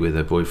street with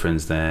her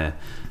boyfriend's there,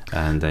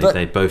 and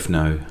they both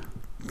know.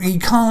 You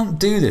can't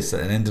do this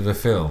at the end of a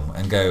film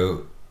and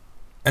go,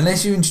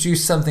 unless you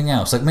introduce something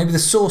else. Like maybe the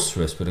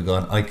sorceress would have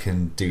gone, I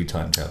can do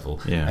time travel.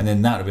 Yeah. And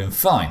then that would have been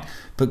fine.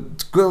 But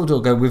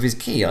Gwildor go with his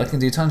key, I can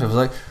do time travel.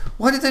 Like,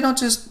 why did they not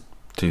just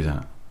do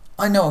that?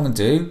 I know what I'm going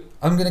to do.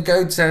 I'm going to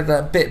go to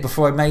that bit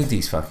before I made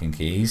these fucking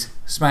keys,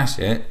 smash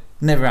it.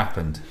 Never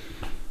happened.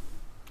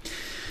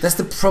 That's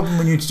the problem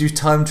when you introduce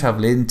time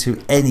travel into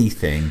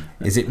anything,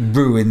 is it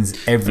ruins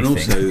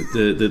everything. And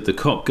also, the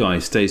cop guy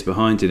stays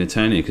behind in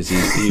Eternia because he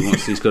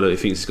thinks he's got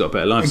a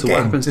better life. So Again,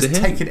 what happens to him?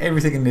 Just taking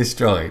everything in this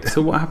stride.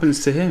 So what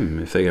happens to him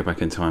if they go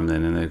back in time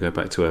then and they go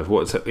back to Earth?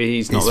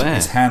 He's not there.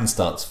 His hand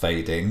starts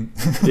fading.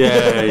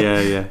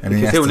 Yeah. And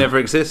because he'll never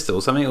exist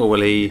or something, or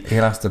will he?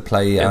 He'll have to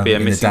play in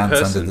the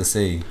Dance Under the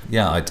Sea.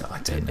 Yeah, I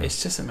don't know. It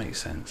just doesn't make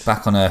sense.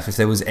 Back on Earth, if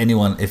there was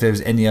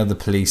any other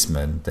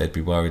policeman, they'd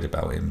be worried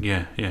about him.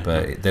 Yeah.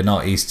 But they're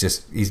not.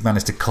 He's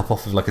managed to cop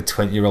off of like a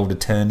 20-year-old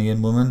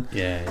Eternian woman.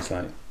 Yeah, it's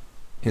like,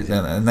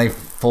 and they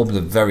formed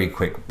a very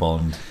quick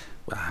bond.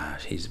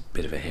 He's a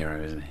bit of a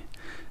hero, isn't he?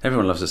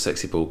 Everyone loves a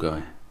sexy bald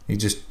guy. He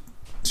just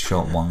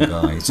shot one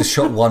guy. He just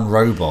shot one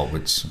robot,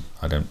 which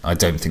I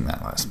don't think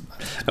that was.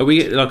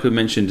 We, like I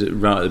mentioned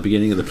right at the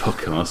beginning of the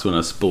podcast when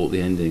I spoiled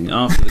the ending.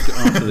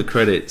 After the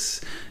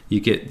credits, you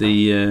get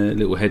the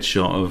little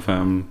headshot of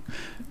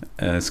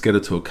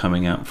Skeletor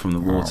coming out from the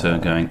water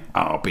and going,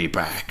 "I'll be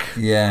back."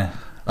 Yeah.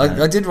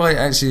 I did write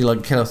actually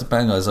like kill off the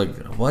bad guy. I was like,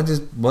 why do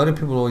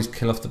people always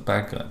kill off the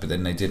bad guy? But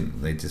then they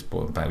didn't. They just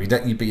brought him back.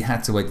 But you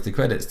had to wait for the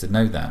credits to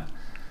know that.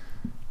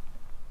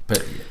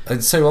 But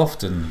it's so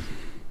often,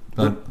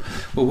 like,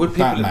 would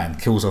Batman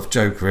kills off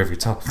Joker every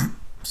time.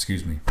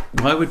 Excuse me.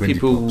 Why would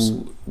people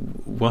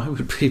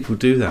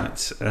do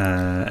that?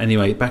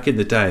 Anyway, back in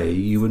the day,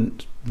 you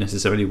wouldn't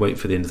necessarily wait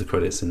for the end of the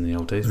credits in the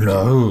old days.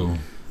 No.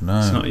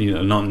 It's not.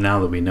 Not now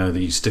that we know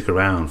that you stick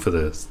around for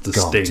the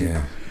sting.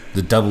 Yeah.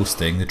 The double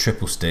sting, the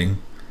triple sting.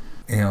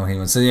 So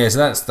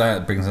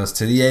that brings us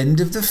to the end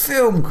of the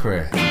film,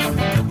 Chris.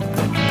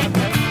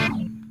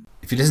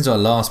 If you listen to our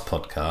last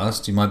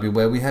podcast, you might be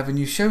aware we have a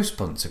new show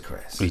sponsor,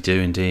 Chris. We do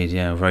indeed,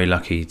 yeah. We're very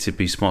lucky to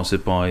be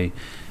sponsored by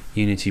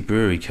Unity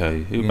Brewery Co.,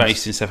 who are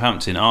based in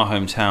Southampton, our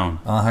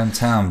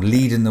hometown.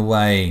 Leading the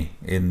way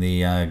in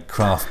the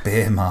craft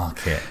beer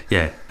market.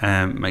 Yeah,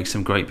 make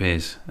some great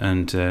beers,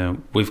 and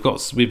we've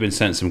been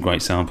sent some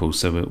great samples,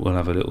 so we'll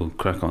have a little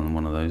crack on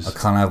one of those. I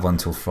can't have one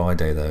till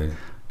Friday though,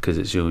 because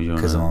it's you're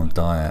I'm on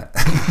diet.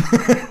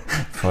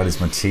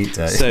 Friday's my cheat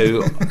day.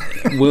 So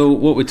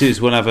what we'll do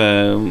is we'll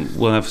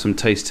have some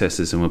taste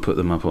testers and we'll put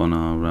them up on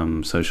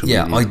our social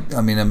media. Yeah,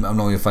 I mean, I'm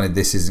not even funny.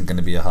 This isn't going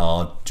to be a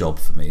hard job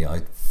for me.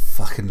 I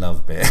fucking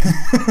love beer.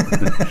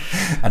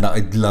 And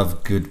I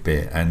love good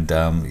beer. And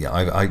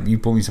you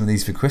brought me some of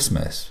these for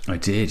Christmas. I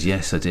did,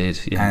 yes, I did.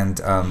 Yeah. And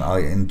I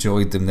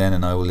enjoyed them then,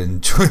 and I will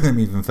enjoy them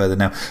even further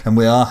now. And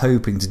we are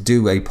hoping to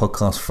do a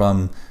podcast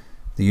from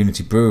the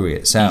Unity Brewery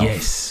itself.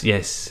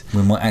 Yes.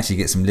 We might actually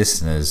get some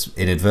listeners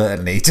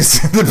inadvertently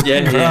just in the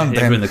background.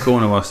 Yeah, in the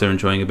corner whilst they're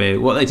enjoying a beer.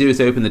 What they do is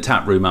they open the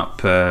tap room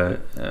up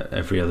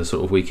every other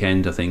sort of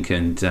weekend, I think,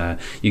 and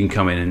you can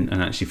come in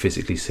and actually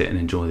physically sit and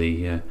enjoy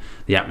the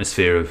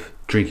atmosphere of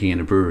drinking in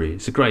a brewery.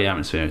 It's a great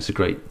atmosphere. It's a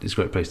great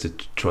place to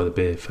try the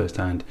beer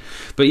firsthand.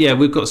 But yeah,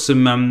 we've got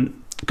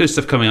some good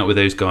stuff coming up with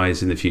those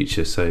guys in the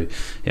future. So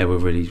yeah, we're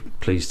really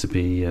pleased to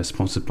be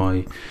sponsored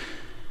by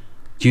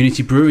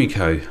Unity Brewing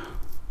Co.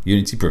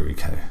 Unity Brewery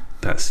Co.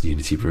 That's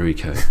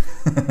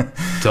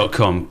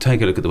unitybreweryco.com.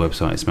 Take a look at the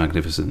website. It's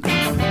magnificent.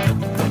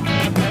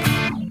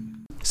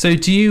 So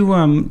do you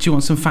want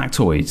some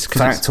factoids?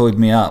 Factoid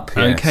me up.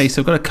 Yes. Okay,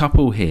 so I've got a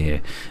couple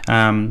here.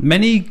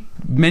 Many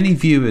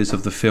viewers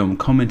of the film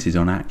commented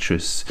on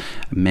actress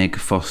Meg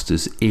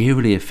Foster's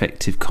eerily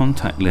effective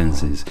contact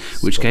lenses,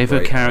 which gave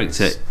her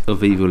character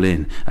of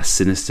Evil-Lyn a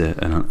sinister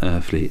and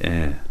unearthly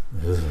air.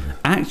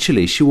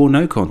 Actually, she wore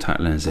no contact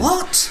lenses.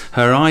 What?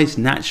 Her eyes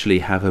naturally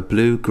have a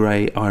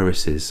blue-grey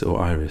iris,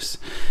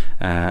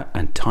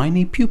 and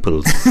tiny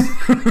pupils,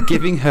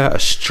 giving her a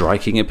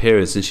striking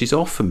appearance, and she's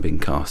often been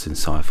cast in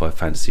sci-fi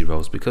fantasy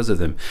roles because of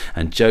them,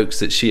 and jokes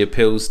that she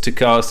appeals to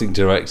casting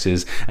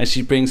directors, and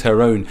she brings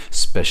her own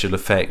special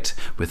effect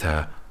with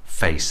her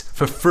face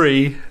for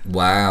free.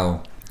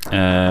 Wow.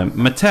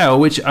 Mattel,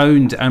 which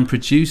owned and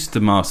produced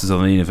the Masters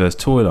of the Universe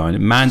toy line,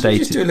 mandated. Did you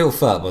just do a little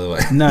fart, by the way?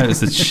 No,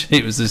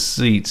 it was a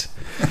seat.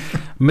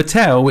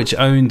 Mattel, which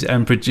owned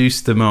and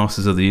produced the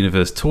Masters of the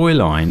Universe toy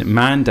line,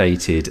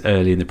 mandated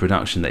early in the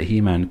production that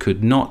He-Man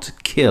could not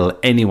kill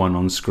anyone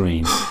on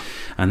screen,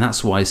 and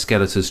that's why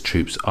Skeletor's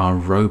troops are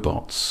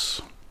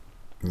robots.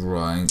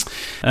 Right.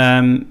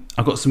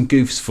 I've got some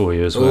goofs for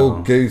you as well.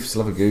 Oh, goofs.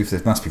 Love a goof.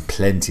 There must be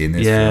plenty in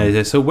this film.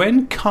 Yeah, so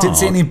when Carl... Didn't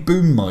see any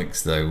boom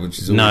mics, though, which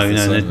is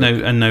always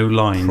no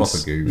lines. Proper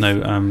goof.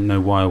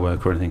 No wire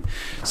work or anything.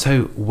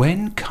 So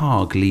when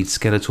Karg leads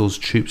Skeletor's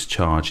troops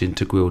charge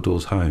into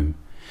Gwildor's home,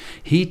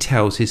 he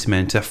tells his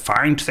men to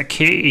find the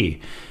key.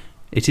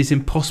 It is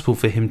impossible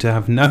for him to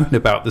have known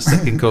about the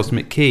second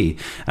cosmic key,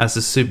 as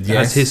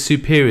his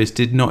superiors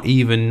did not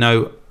even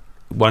know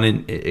one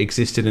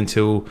existed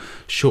until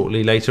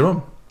shortly later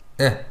on.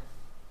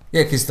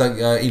 Yeah, because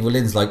Evil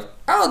Lynn's like,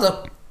 oh,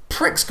 the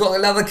prick's got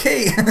another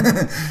key.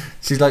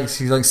 she's like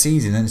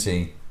seizing, isn't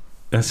she?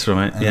 That's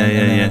right. And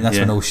Yeah. That's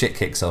when all shit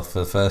kicks off for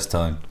the first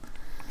time.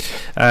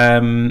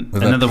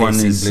 Another one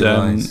is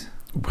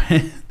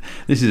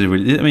this is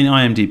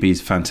IMDb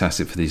is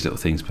fantastic for these little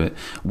things, but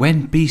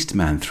when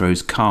Beastman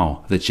throws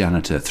Carl, the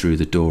janitor, through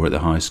the door at the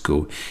high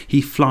school,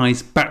 he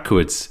flies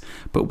backwards.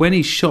 But when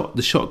he's shot,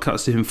 the shot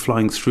cuts to him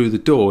flying through the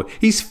door.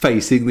 He's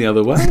facing the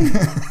other way.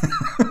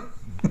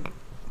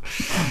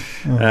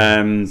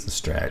 It's a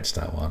stretch,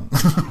 that one.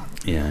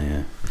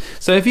 Yeah.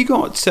 So have you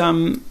got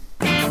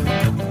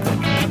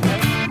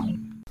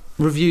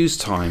reviews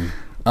time?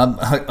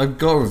 I've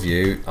got a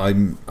review. I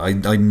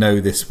know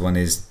this one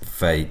is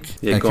fake.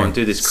 Yeah, go on,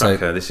 do this cracker.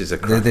 So this is a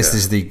cracker. This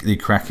is the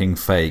cracking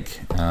fake.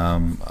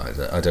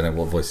 I don't know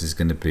what voice is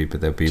going to be,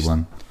 but there'll be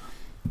one.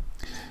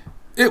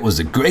 It was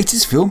the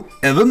greatest film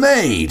ever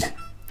made.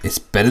 It's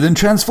better than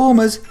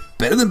Transformers,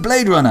 better than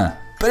Blade Runner,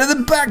 better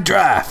than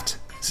Backdraft.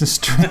 It's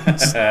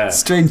a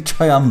strange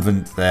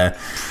triumvirate there.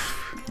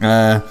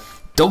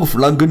 Dolph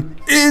Lundgren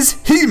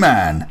is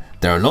He-Man.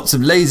 There are lots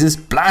of lasers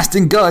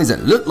blasting guys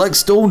that look like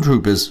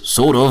stormtroopers,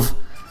 sort of.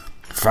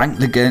 Frank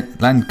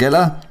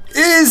Langella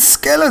is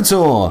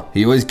Skeletor.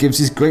 He always gives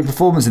his great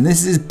performance, and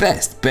this is his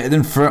best. Better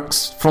than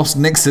Frost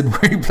Nixon,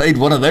 where he played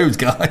one of those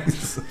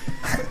guys.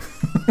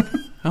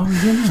 Oh,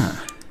 yeah.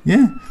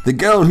 Yeah. The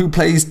girl who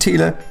plays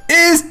Teela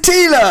is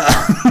Teela.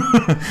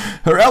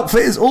 Her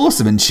outfit is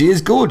awesome, and she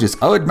is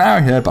gorgeous. I would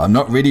marry her, but I'm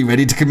not really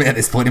ready to commit at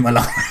this point in my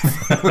life.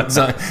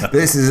 So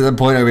this is the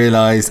point I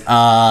realised,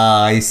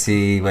 I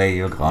see where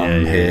you're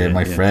going here,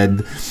 my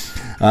friend.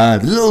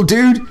 The little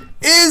dude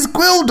is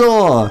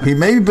Gwildor. He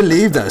made me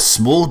believe that a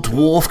small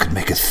dwarf could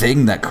make a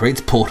thing that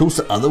creates portals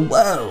to other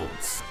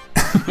worlds.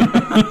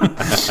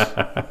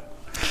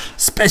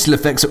 Special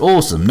effects are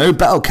awesome. No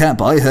battle cat,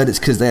 but I heard it's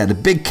because they had a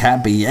big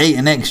cat, but he ate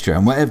an extra,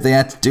 and whatever they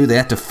had to do, they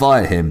had to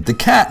fire him. The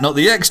cat, not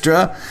the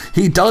extra.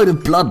 He died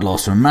of blood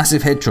loss from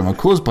massive head trauma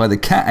caused by the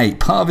cat ate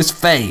part of his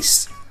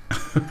face.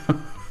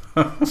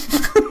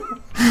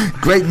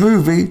 Great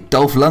movie.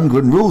 Dolph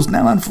Lundgren rules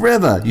now and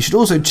forever. You should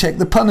also check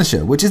The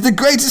Punisher, which is the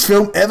greatest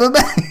film ever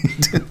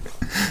made.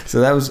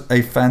 So that was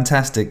a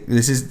fantastic.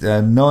 This is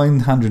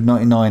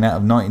 999 out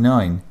of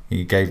 99.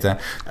 He gave that.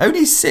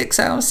 Only 6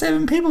 out of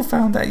 7 people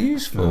found that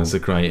useful. It's a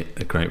great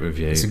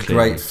review. It's a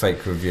great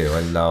fake review. I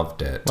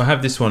loved it. Well, I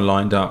have this one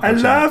lined up. I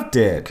loved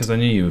it because I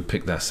knew you would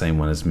pick that same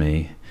one as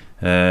me.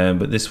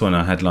 But this one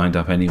I had lined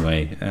up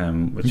anyway,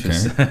 which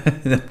was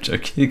I'm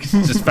joking.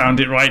 Just found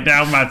it right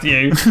now,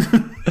 Matthew.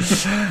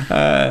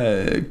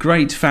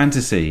 Great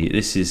fantasy.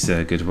 This is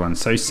a good one.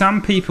 So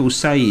some people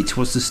say it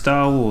was the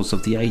Star Wars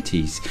of the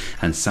 80s,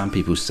 and some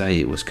people say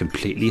it was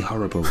completely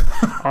horrible.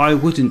 I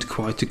wouldn't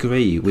quite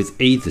agree with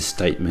either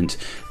statement.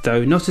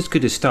 Though not as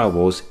good as Star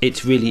Wars,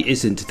 it really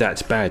isn't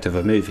that bad of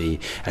a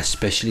movie,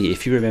 especially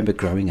if you remember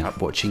growing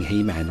up watching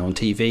He-Man on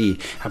TV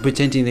and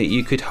pretending that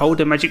you could hold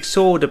a magic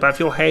sword above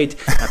your head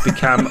and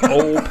become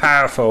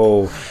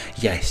all-powerful.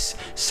 Yes,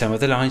 some of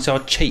the lines are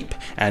cheap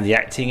and the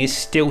acting is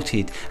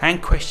stilted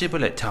and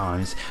questionable at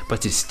times,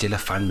 but it's still a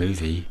fun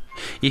movie.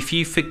 If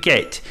you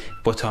forget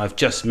what I've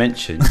just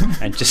mentioned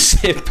and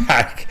just sit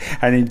back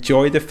and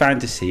enjoy the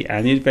fantasy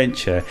and the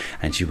adventure,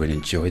 and you will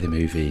enjoy the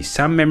movie.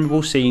 Some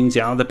memorable scenes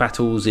are the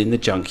battles in the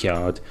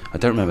junkyard. I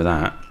don't remember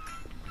that.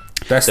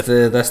 That's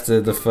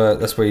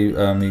where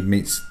he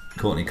meets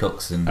Courtney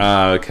Cox and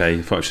okay.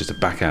 I thought it was just a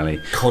back alley.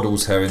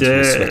 Coddles her into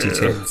his sweaty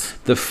tits.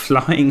 The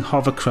flying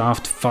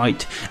hovercraft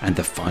fight and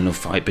the final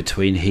fight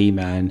between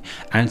He-Man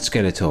and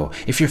Skeletor.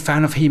 If you're a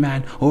fan of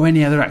He-Man or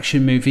any other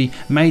action movie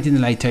made in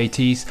the late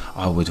 80s,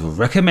 I would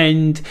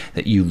recommend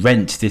that you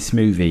rent this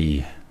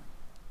movie.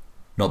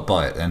 Not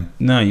buy it then.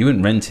 No, you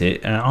wouldn't rent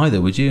it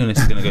either, would you? Unless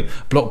it's going to go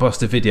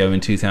Blockbuster Video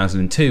in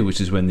 2002, which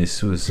is when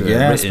this was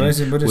written. I suppose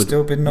it would have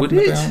still been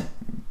knocking about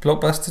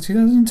Blockbuster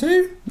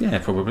 2002. Yeah,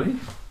 probably.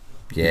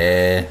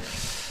 Yeah.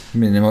 I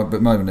mean, it might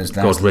have been its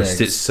last God rest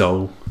legs. its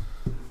soul.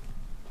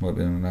 Might have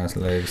been the last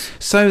legs.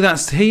 So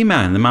that's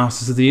He-Man, the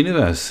Masters of the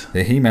Universe.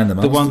 The He-Man, the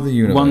Masters of the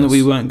Universe. The one that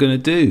we weren't going to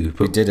do.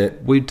 But we did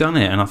it. We've done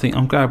it, and I think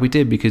I'm glad we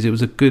did, because it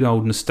was a good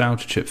old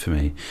nostalgia trip for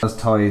me. Let's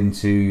tie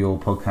into your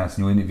podcast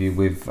and your interview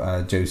with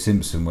Joe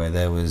Simpson, where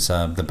there was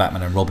the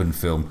Batman and Robin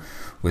film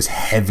was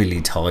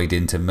heavily tied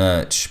into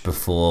merch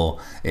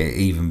before it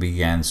even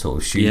began sort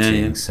of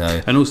shooting. Yeah.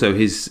 So, and also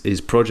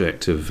his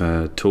project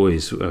of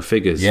toys,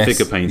 figures,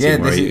 figure painting. Yeah,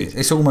 where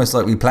it's almost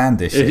like we planned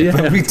this shit,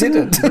 but we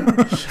didn't. I don't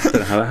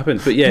know how that happened,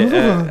 but yeah,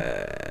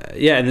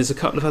 and there's a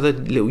couple of other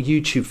little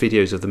YouTube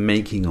videos of the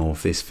making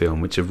of this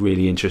film, which are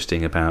really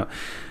interesting about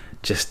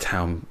just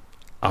how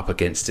up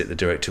against it the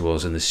director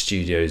was, and the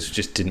studios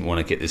just didn't want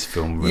to get this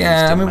film released.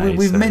 Yeah, I mean,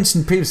 we've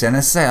mentioned previously, and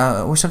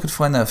I wish I could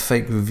find that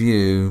fake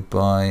review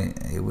it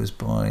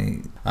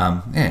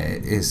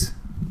is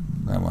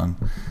that one.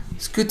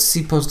 It's good to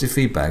see positive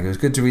feedback. It was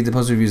good to read the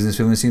positive reviews of this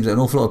film. It seems that an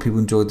awful lot of people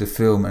enjoyed the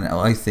film, and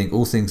I think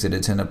all things did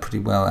it turned out pretty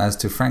well. As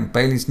to Frank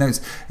Bailey's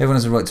notes, everyone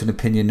has a right to an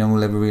opinion. No one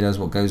will ever realise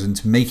what goes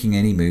into making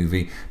any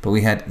movie, but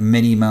we had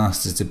many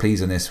masters to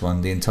please on this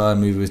one. The entire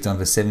movie was done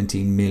for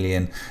 $17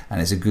 million,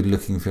 and it's a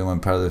good-looking film. I'm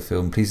proud of the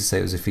film. Pleased to say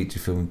it was a feature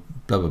film.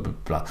 Blah blah blah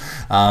blah.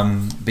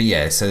 But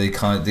yeah, so the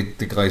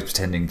guy's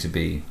pretending to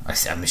be.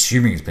 I'm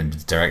assuming he's been the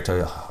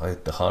director. I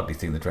hardly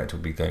think the director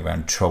would be going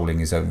around trolling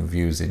his own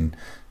reviews in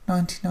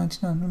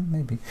 1999,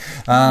 maybe.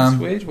 It's a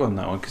weird one,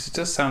 that one, because it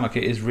does sound like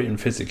it is written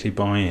physically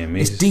by him.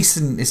 It's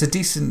decent. It's a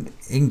decent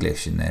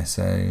English in there,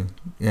 so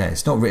yeah,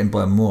 it's not written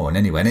by a moron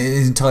anyway, and it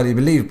is entirely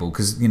believable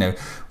because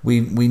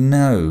we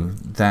know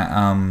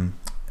that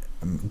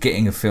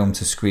getting a film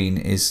to screen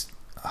is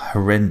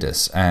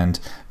horrendous, and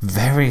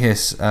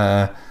various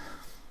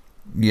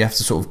you have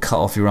to sort of cut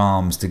off your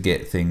arms to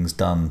get things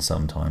done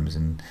sometimes,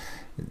 and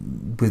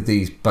with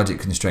these budget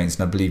constraints,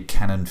 and I believe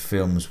Canon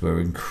Films were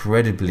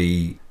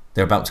incredibly.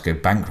 They're about to go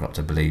bankrupt,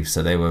 I believe.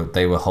 So they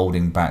were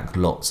holding back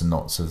lots and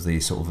lots of the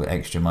sort of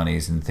extra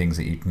monies and things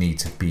that you'd need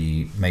to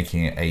be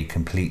making it a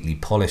completely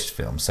polished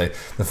film. So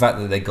the fact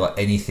that they got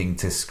anything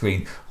to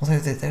screen, although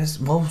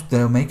while they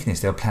were making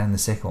this, they were planning the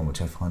second one,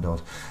 which I find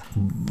odd.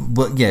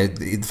 But yeah,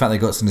 the fact they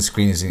got something to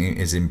screen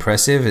is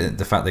impressive.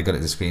 The fact they got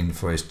it to screen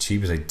for as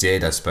cheap as they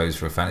did, I suppose,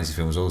 for a fantasy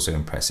film was also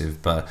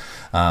impressive. But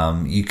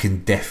you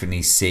can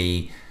definitely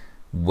see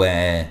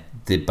where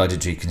the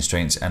budgetary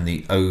constraints and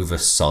the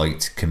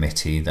oversight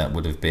committee that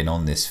would have been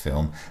on this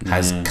film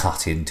has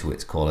cut into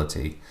its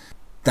quality.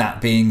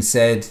 That being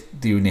said,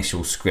 the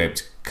initial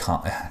script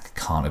can't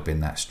have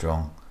been that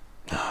strong.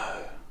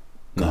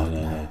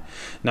 No,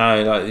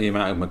 like the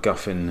amount of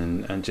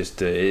MacGuffin and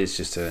just it's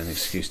just an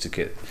excuse to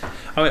get.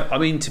 I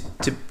mean,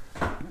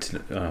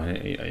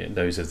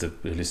 those of who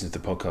listen to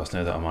the podcast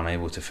know that I'm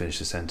unable to finish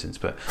the sentence,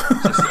 but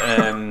just,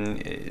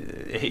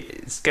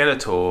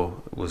 Skeletor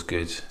was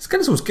good.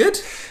 Skeletor was good.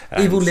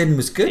 Evil Lyn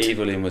was good.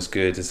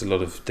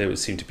 There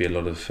seemed to be a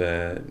lot of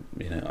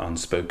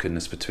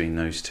unspokenness between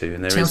those two,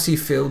 and Chelsea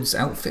Field's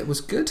outfit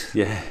was good.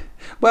 Yeah.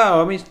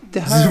 Well, I mean,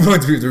 this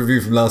reminds me of the review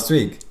from last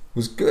week.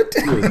 Was good.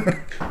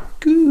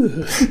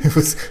 Good. It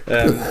was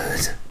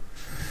good.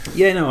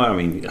 Yeah, no, I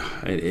mean,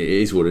 it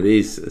is what it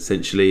is.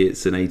 Essentially,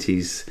 it's an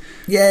 80s.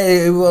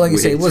 Yeah, well, like you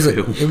say, it was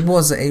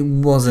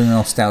a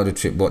nostalgia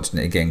trip watching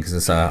it again,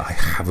 because I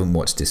haven't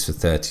watched this for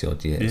 30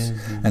 odd years,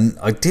 and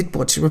I did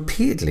watch it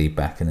repeatedly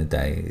back in the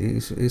day.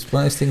 It's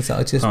one of those things that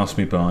I just passed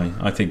me by.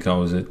 I think I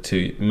was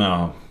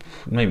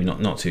maybe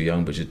not too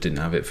young, but just didn't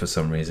have it for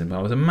some reason. But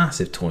I was a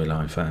massive Toy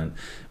Line fan,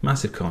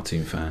 massive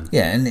cartoon fan.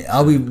 Yeah, and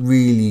are we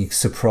really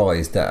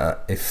surprised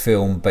that a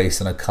film based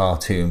on a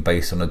cartoon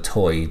based on a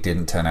toy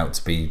didn't turn out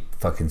to be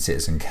fucking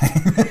Citizen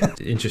Kane?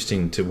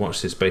 Interesting to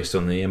watch this based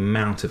on the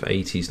amount of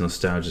 80s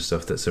nostalgia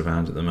stuff that's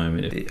around at the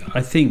moment. I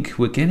think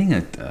we're getting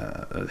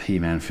a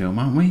He-Man film,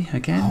 aren't we?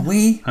 Again? Are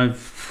we?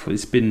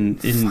 It's been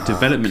in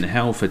development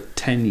hell for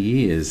 10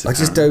 years. I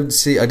just don't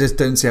see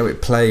how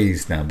it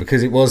plays now,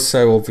 because it was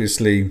so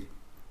obviously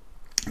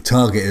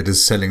targeted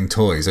as selling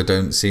toys. I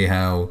don't see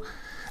how,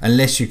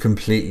 unless you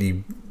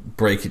completely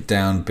break it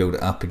down, build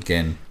it up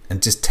again,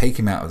 and just take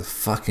him out of the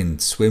fucking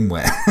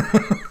swimwear.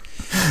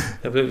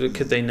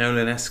 Could they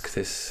Nolan-esque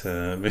this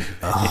movie?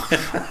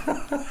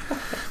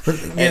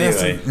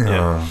 Anyway,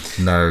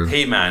 no.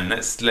 He-Man,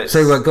 let's.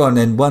 So go on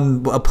then.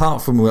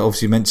 Apart from,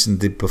 obviously you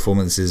mentioned the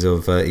performances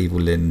of Evil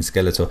Lyn and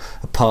Skeletor.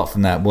 Apart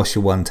from that, what's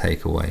your one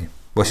takeaway?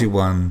 What's your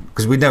one?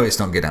 Because we know it's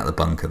not getting out of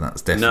the bunker.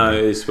 That's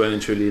definitely it's well and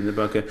truly in the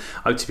bunker.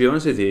 To be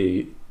honest with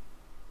you,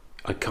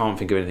 I can't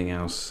think of anything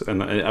else,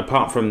 and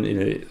apart from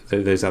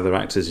those other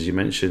actors as you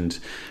mentioned.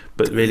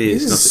 But really,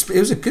 it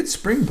was a good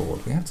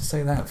springboard. We have to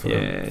say that for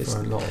a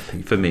lot of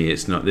people. For me,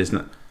 it's not.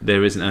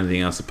 There isn't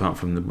anything else apart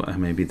from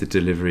maybe the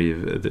delivery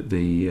of the.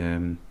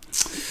 You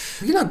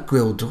like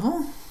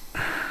Gwildor?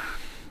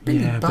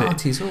 Billy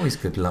Barty's always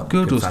good luck.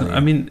 Good value. I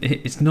mean,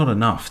 it's not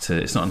enough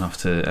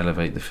to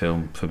elevate the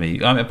film for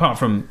me. I mean, apart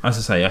from, as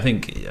I say, I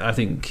think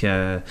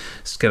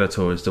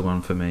Skeletor is the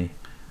one for me.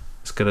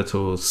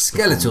 Skeletor's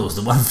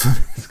the one for me.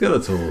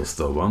 Skeletor's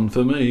the one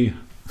for me.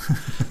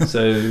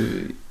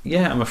 So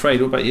yeah, I'm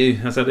afraid. What about you?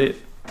 Is that it?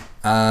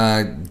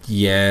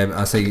 Yeah,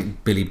 I say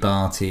Billy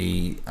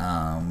Barty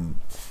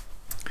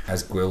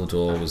as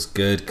Gwildor was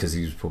good because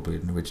he was probably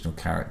an original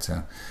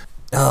character.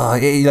 Oh,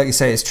 like you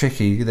say, it's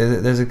tricky.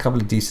 There's a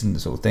couple of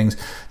decent sort of things.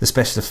 The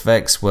special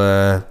effects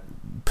were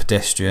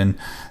pedestrian.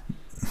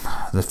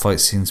 The fight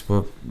scenes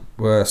were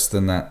worse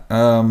than that.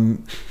 No.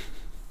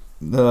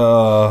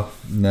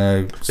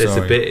 There's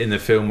a bit in the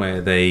film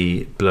where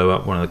they blow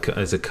up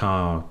there's a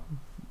car.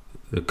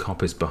 The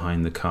cop is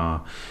behind the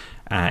car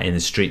in the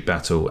street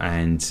battle,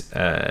 and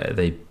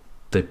they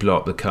blow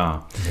up the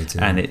car,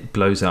 and it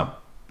blows up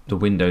the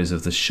windows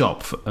of the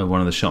shop, one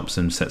of the shops,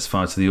 and sets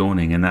fire to the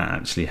awning, and that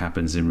actually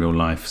happens in real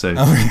life. So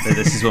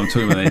this is what I'm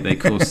talking about. They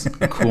cause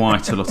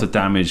quite a lot of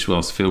damage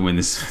whilst filming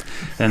this,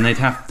 and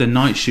the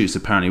night shoots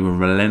apparently were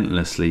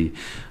relentlessly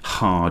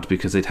hard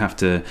because they'd have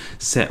to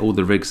set all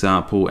the rigs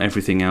up, all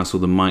everything else, all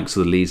the mics,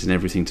 all the leads and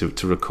everything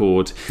to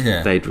record.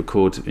 They'd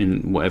record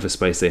in whatever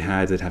space they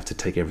had. They'd have to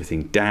take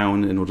everything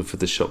down in order for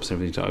the shops and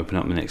everything to open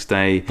up the next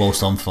day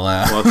whilst on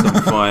fire.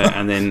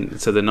 And then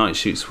so the night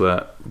shoots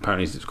were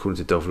apparently, according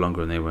to Dolph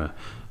Lundgren, they were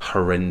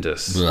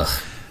horrendous. The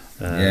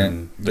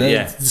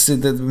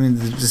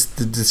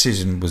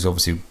decision was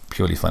obviously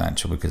purely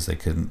financial because they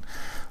couldn't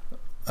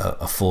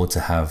afford to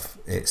have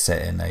it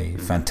set in a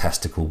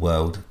fantastical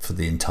world for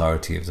the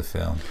entirety of the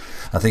film.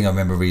 I think I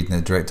remember reading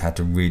the director had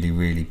to really,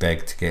 really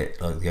beg to get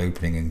like the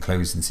opening and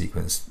closing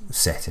sequence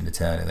set in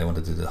Eternia. They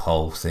wanted to do the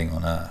whole thing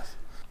on Earth.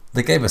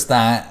 They gave us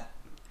that.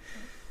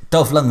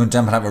 Dolph Lundgren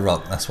jumping out of a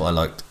rock. That's what I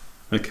liked.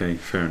 Okay,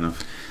 fair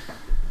enough.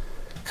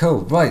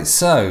 Cool. Right,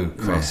 so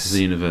Chris,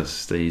 the universe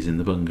stays in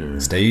the bunker.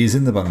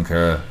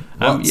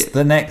 What's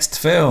the next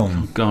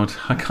film? Oh God,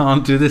 I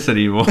can't do this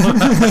anymore. So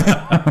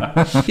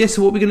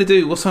what are we going to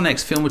do? What's our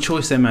next film of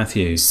choice then,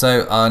 Matthew?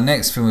 So our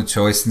next film of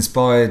choice,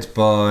 inspired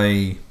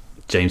by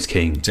James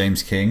King.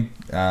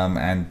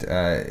 And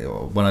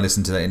when I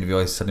listened to that interview,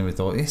 I suddenly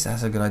thought, yes,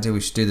 that's a good idea.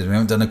 We should do this. We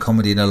haven't done a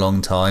comedy in a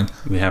long time.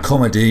 We have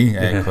comedy,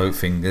 quote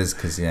fingers,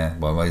 because we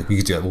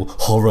could do a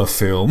horror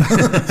film.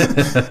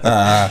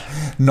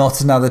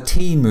 Not Another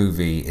Teen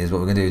Movie is what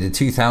we're going to do. The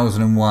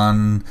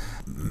 2001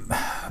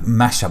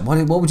 mashup.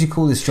 What would you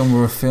call this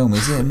genre of film?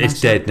 Is it? It's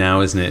dead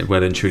now, isn't it?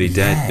 Well and truly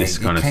dead. This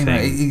kind of thing.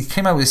 It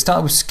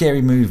started with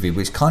Scary Movie,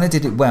 which kind of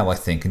did it well, I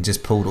think, and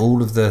just pulled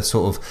all of the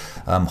sort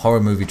of horror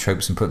movie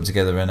tropes and put them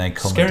together in a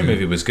comedy. Scary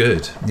Movie was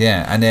good.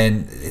 Yeah, and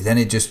then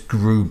it just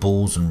grew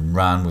balls and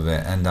ran with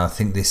it. And I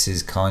think this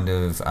is kind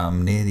of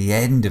near the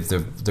end of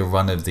the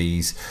run of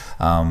these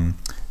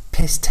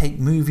piss take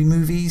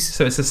movies.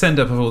 So it's a send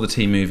up of all the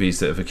teen movies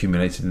that have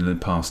accumulated in the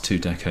past 2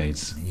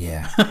 decades.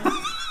 Yeah.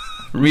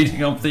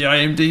 Reading off the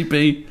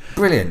IMDb.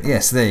 Brilliant.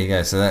 Yes, there you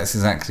go. So that's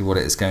exactly what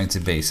it's going to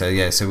be. So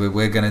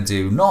we're going to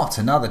do Not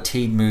Another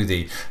Teen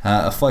Movie,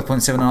 a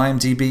 5.7 on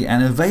IMDb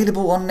and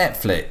available on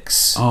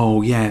Netflix.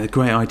 Oh yeah,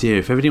 great idea.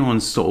 If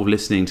anyone's sort of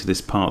listening to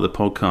this part of the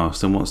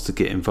podcast and wants to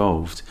get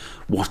involved,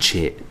 watch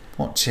it.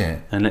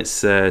 And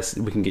let's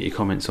we can get your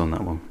comments on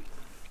that one.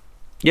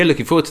 Yeah,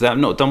 looking forward to that. I've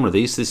not done one of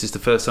these. This is the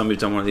first time we've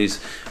done one of these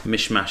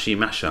mishmashy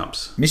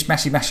mashups.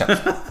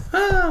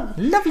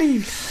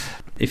 Lovely.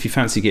 If you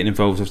fancy getting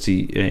involved,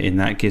 obviously, in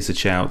that, give us a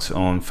shout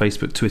on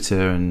Facebook,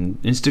 Twitter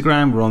and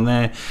Instagram. We're on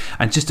there.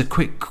 And just a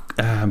quick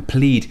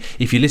plead,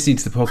 if you're listening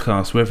to the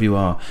podcast, wherever you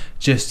are,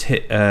 just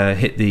hit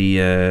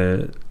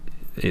the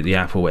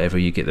app or wherever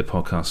you get the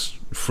podcast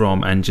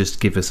from and just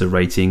give us a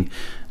rating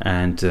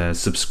and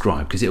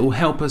subscribe, because it will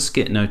help us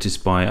get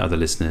noticed by other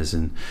listeners,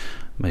 and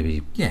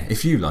maybe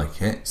if you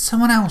like it,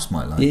 someone else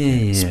might like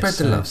it.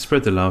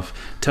 Spread the love.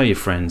 Tell your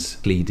friends.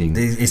 Pleading.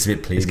 It's a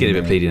bit pleading. It's getting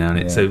a bit pleading on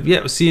it. So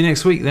we'll see you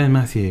next week then,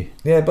 Matthew.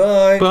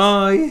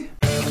 Bye.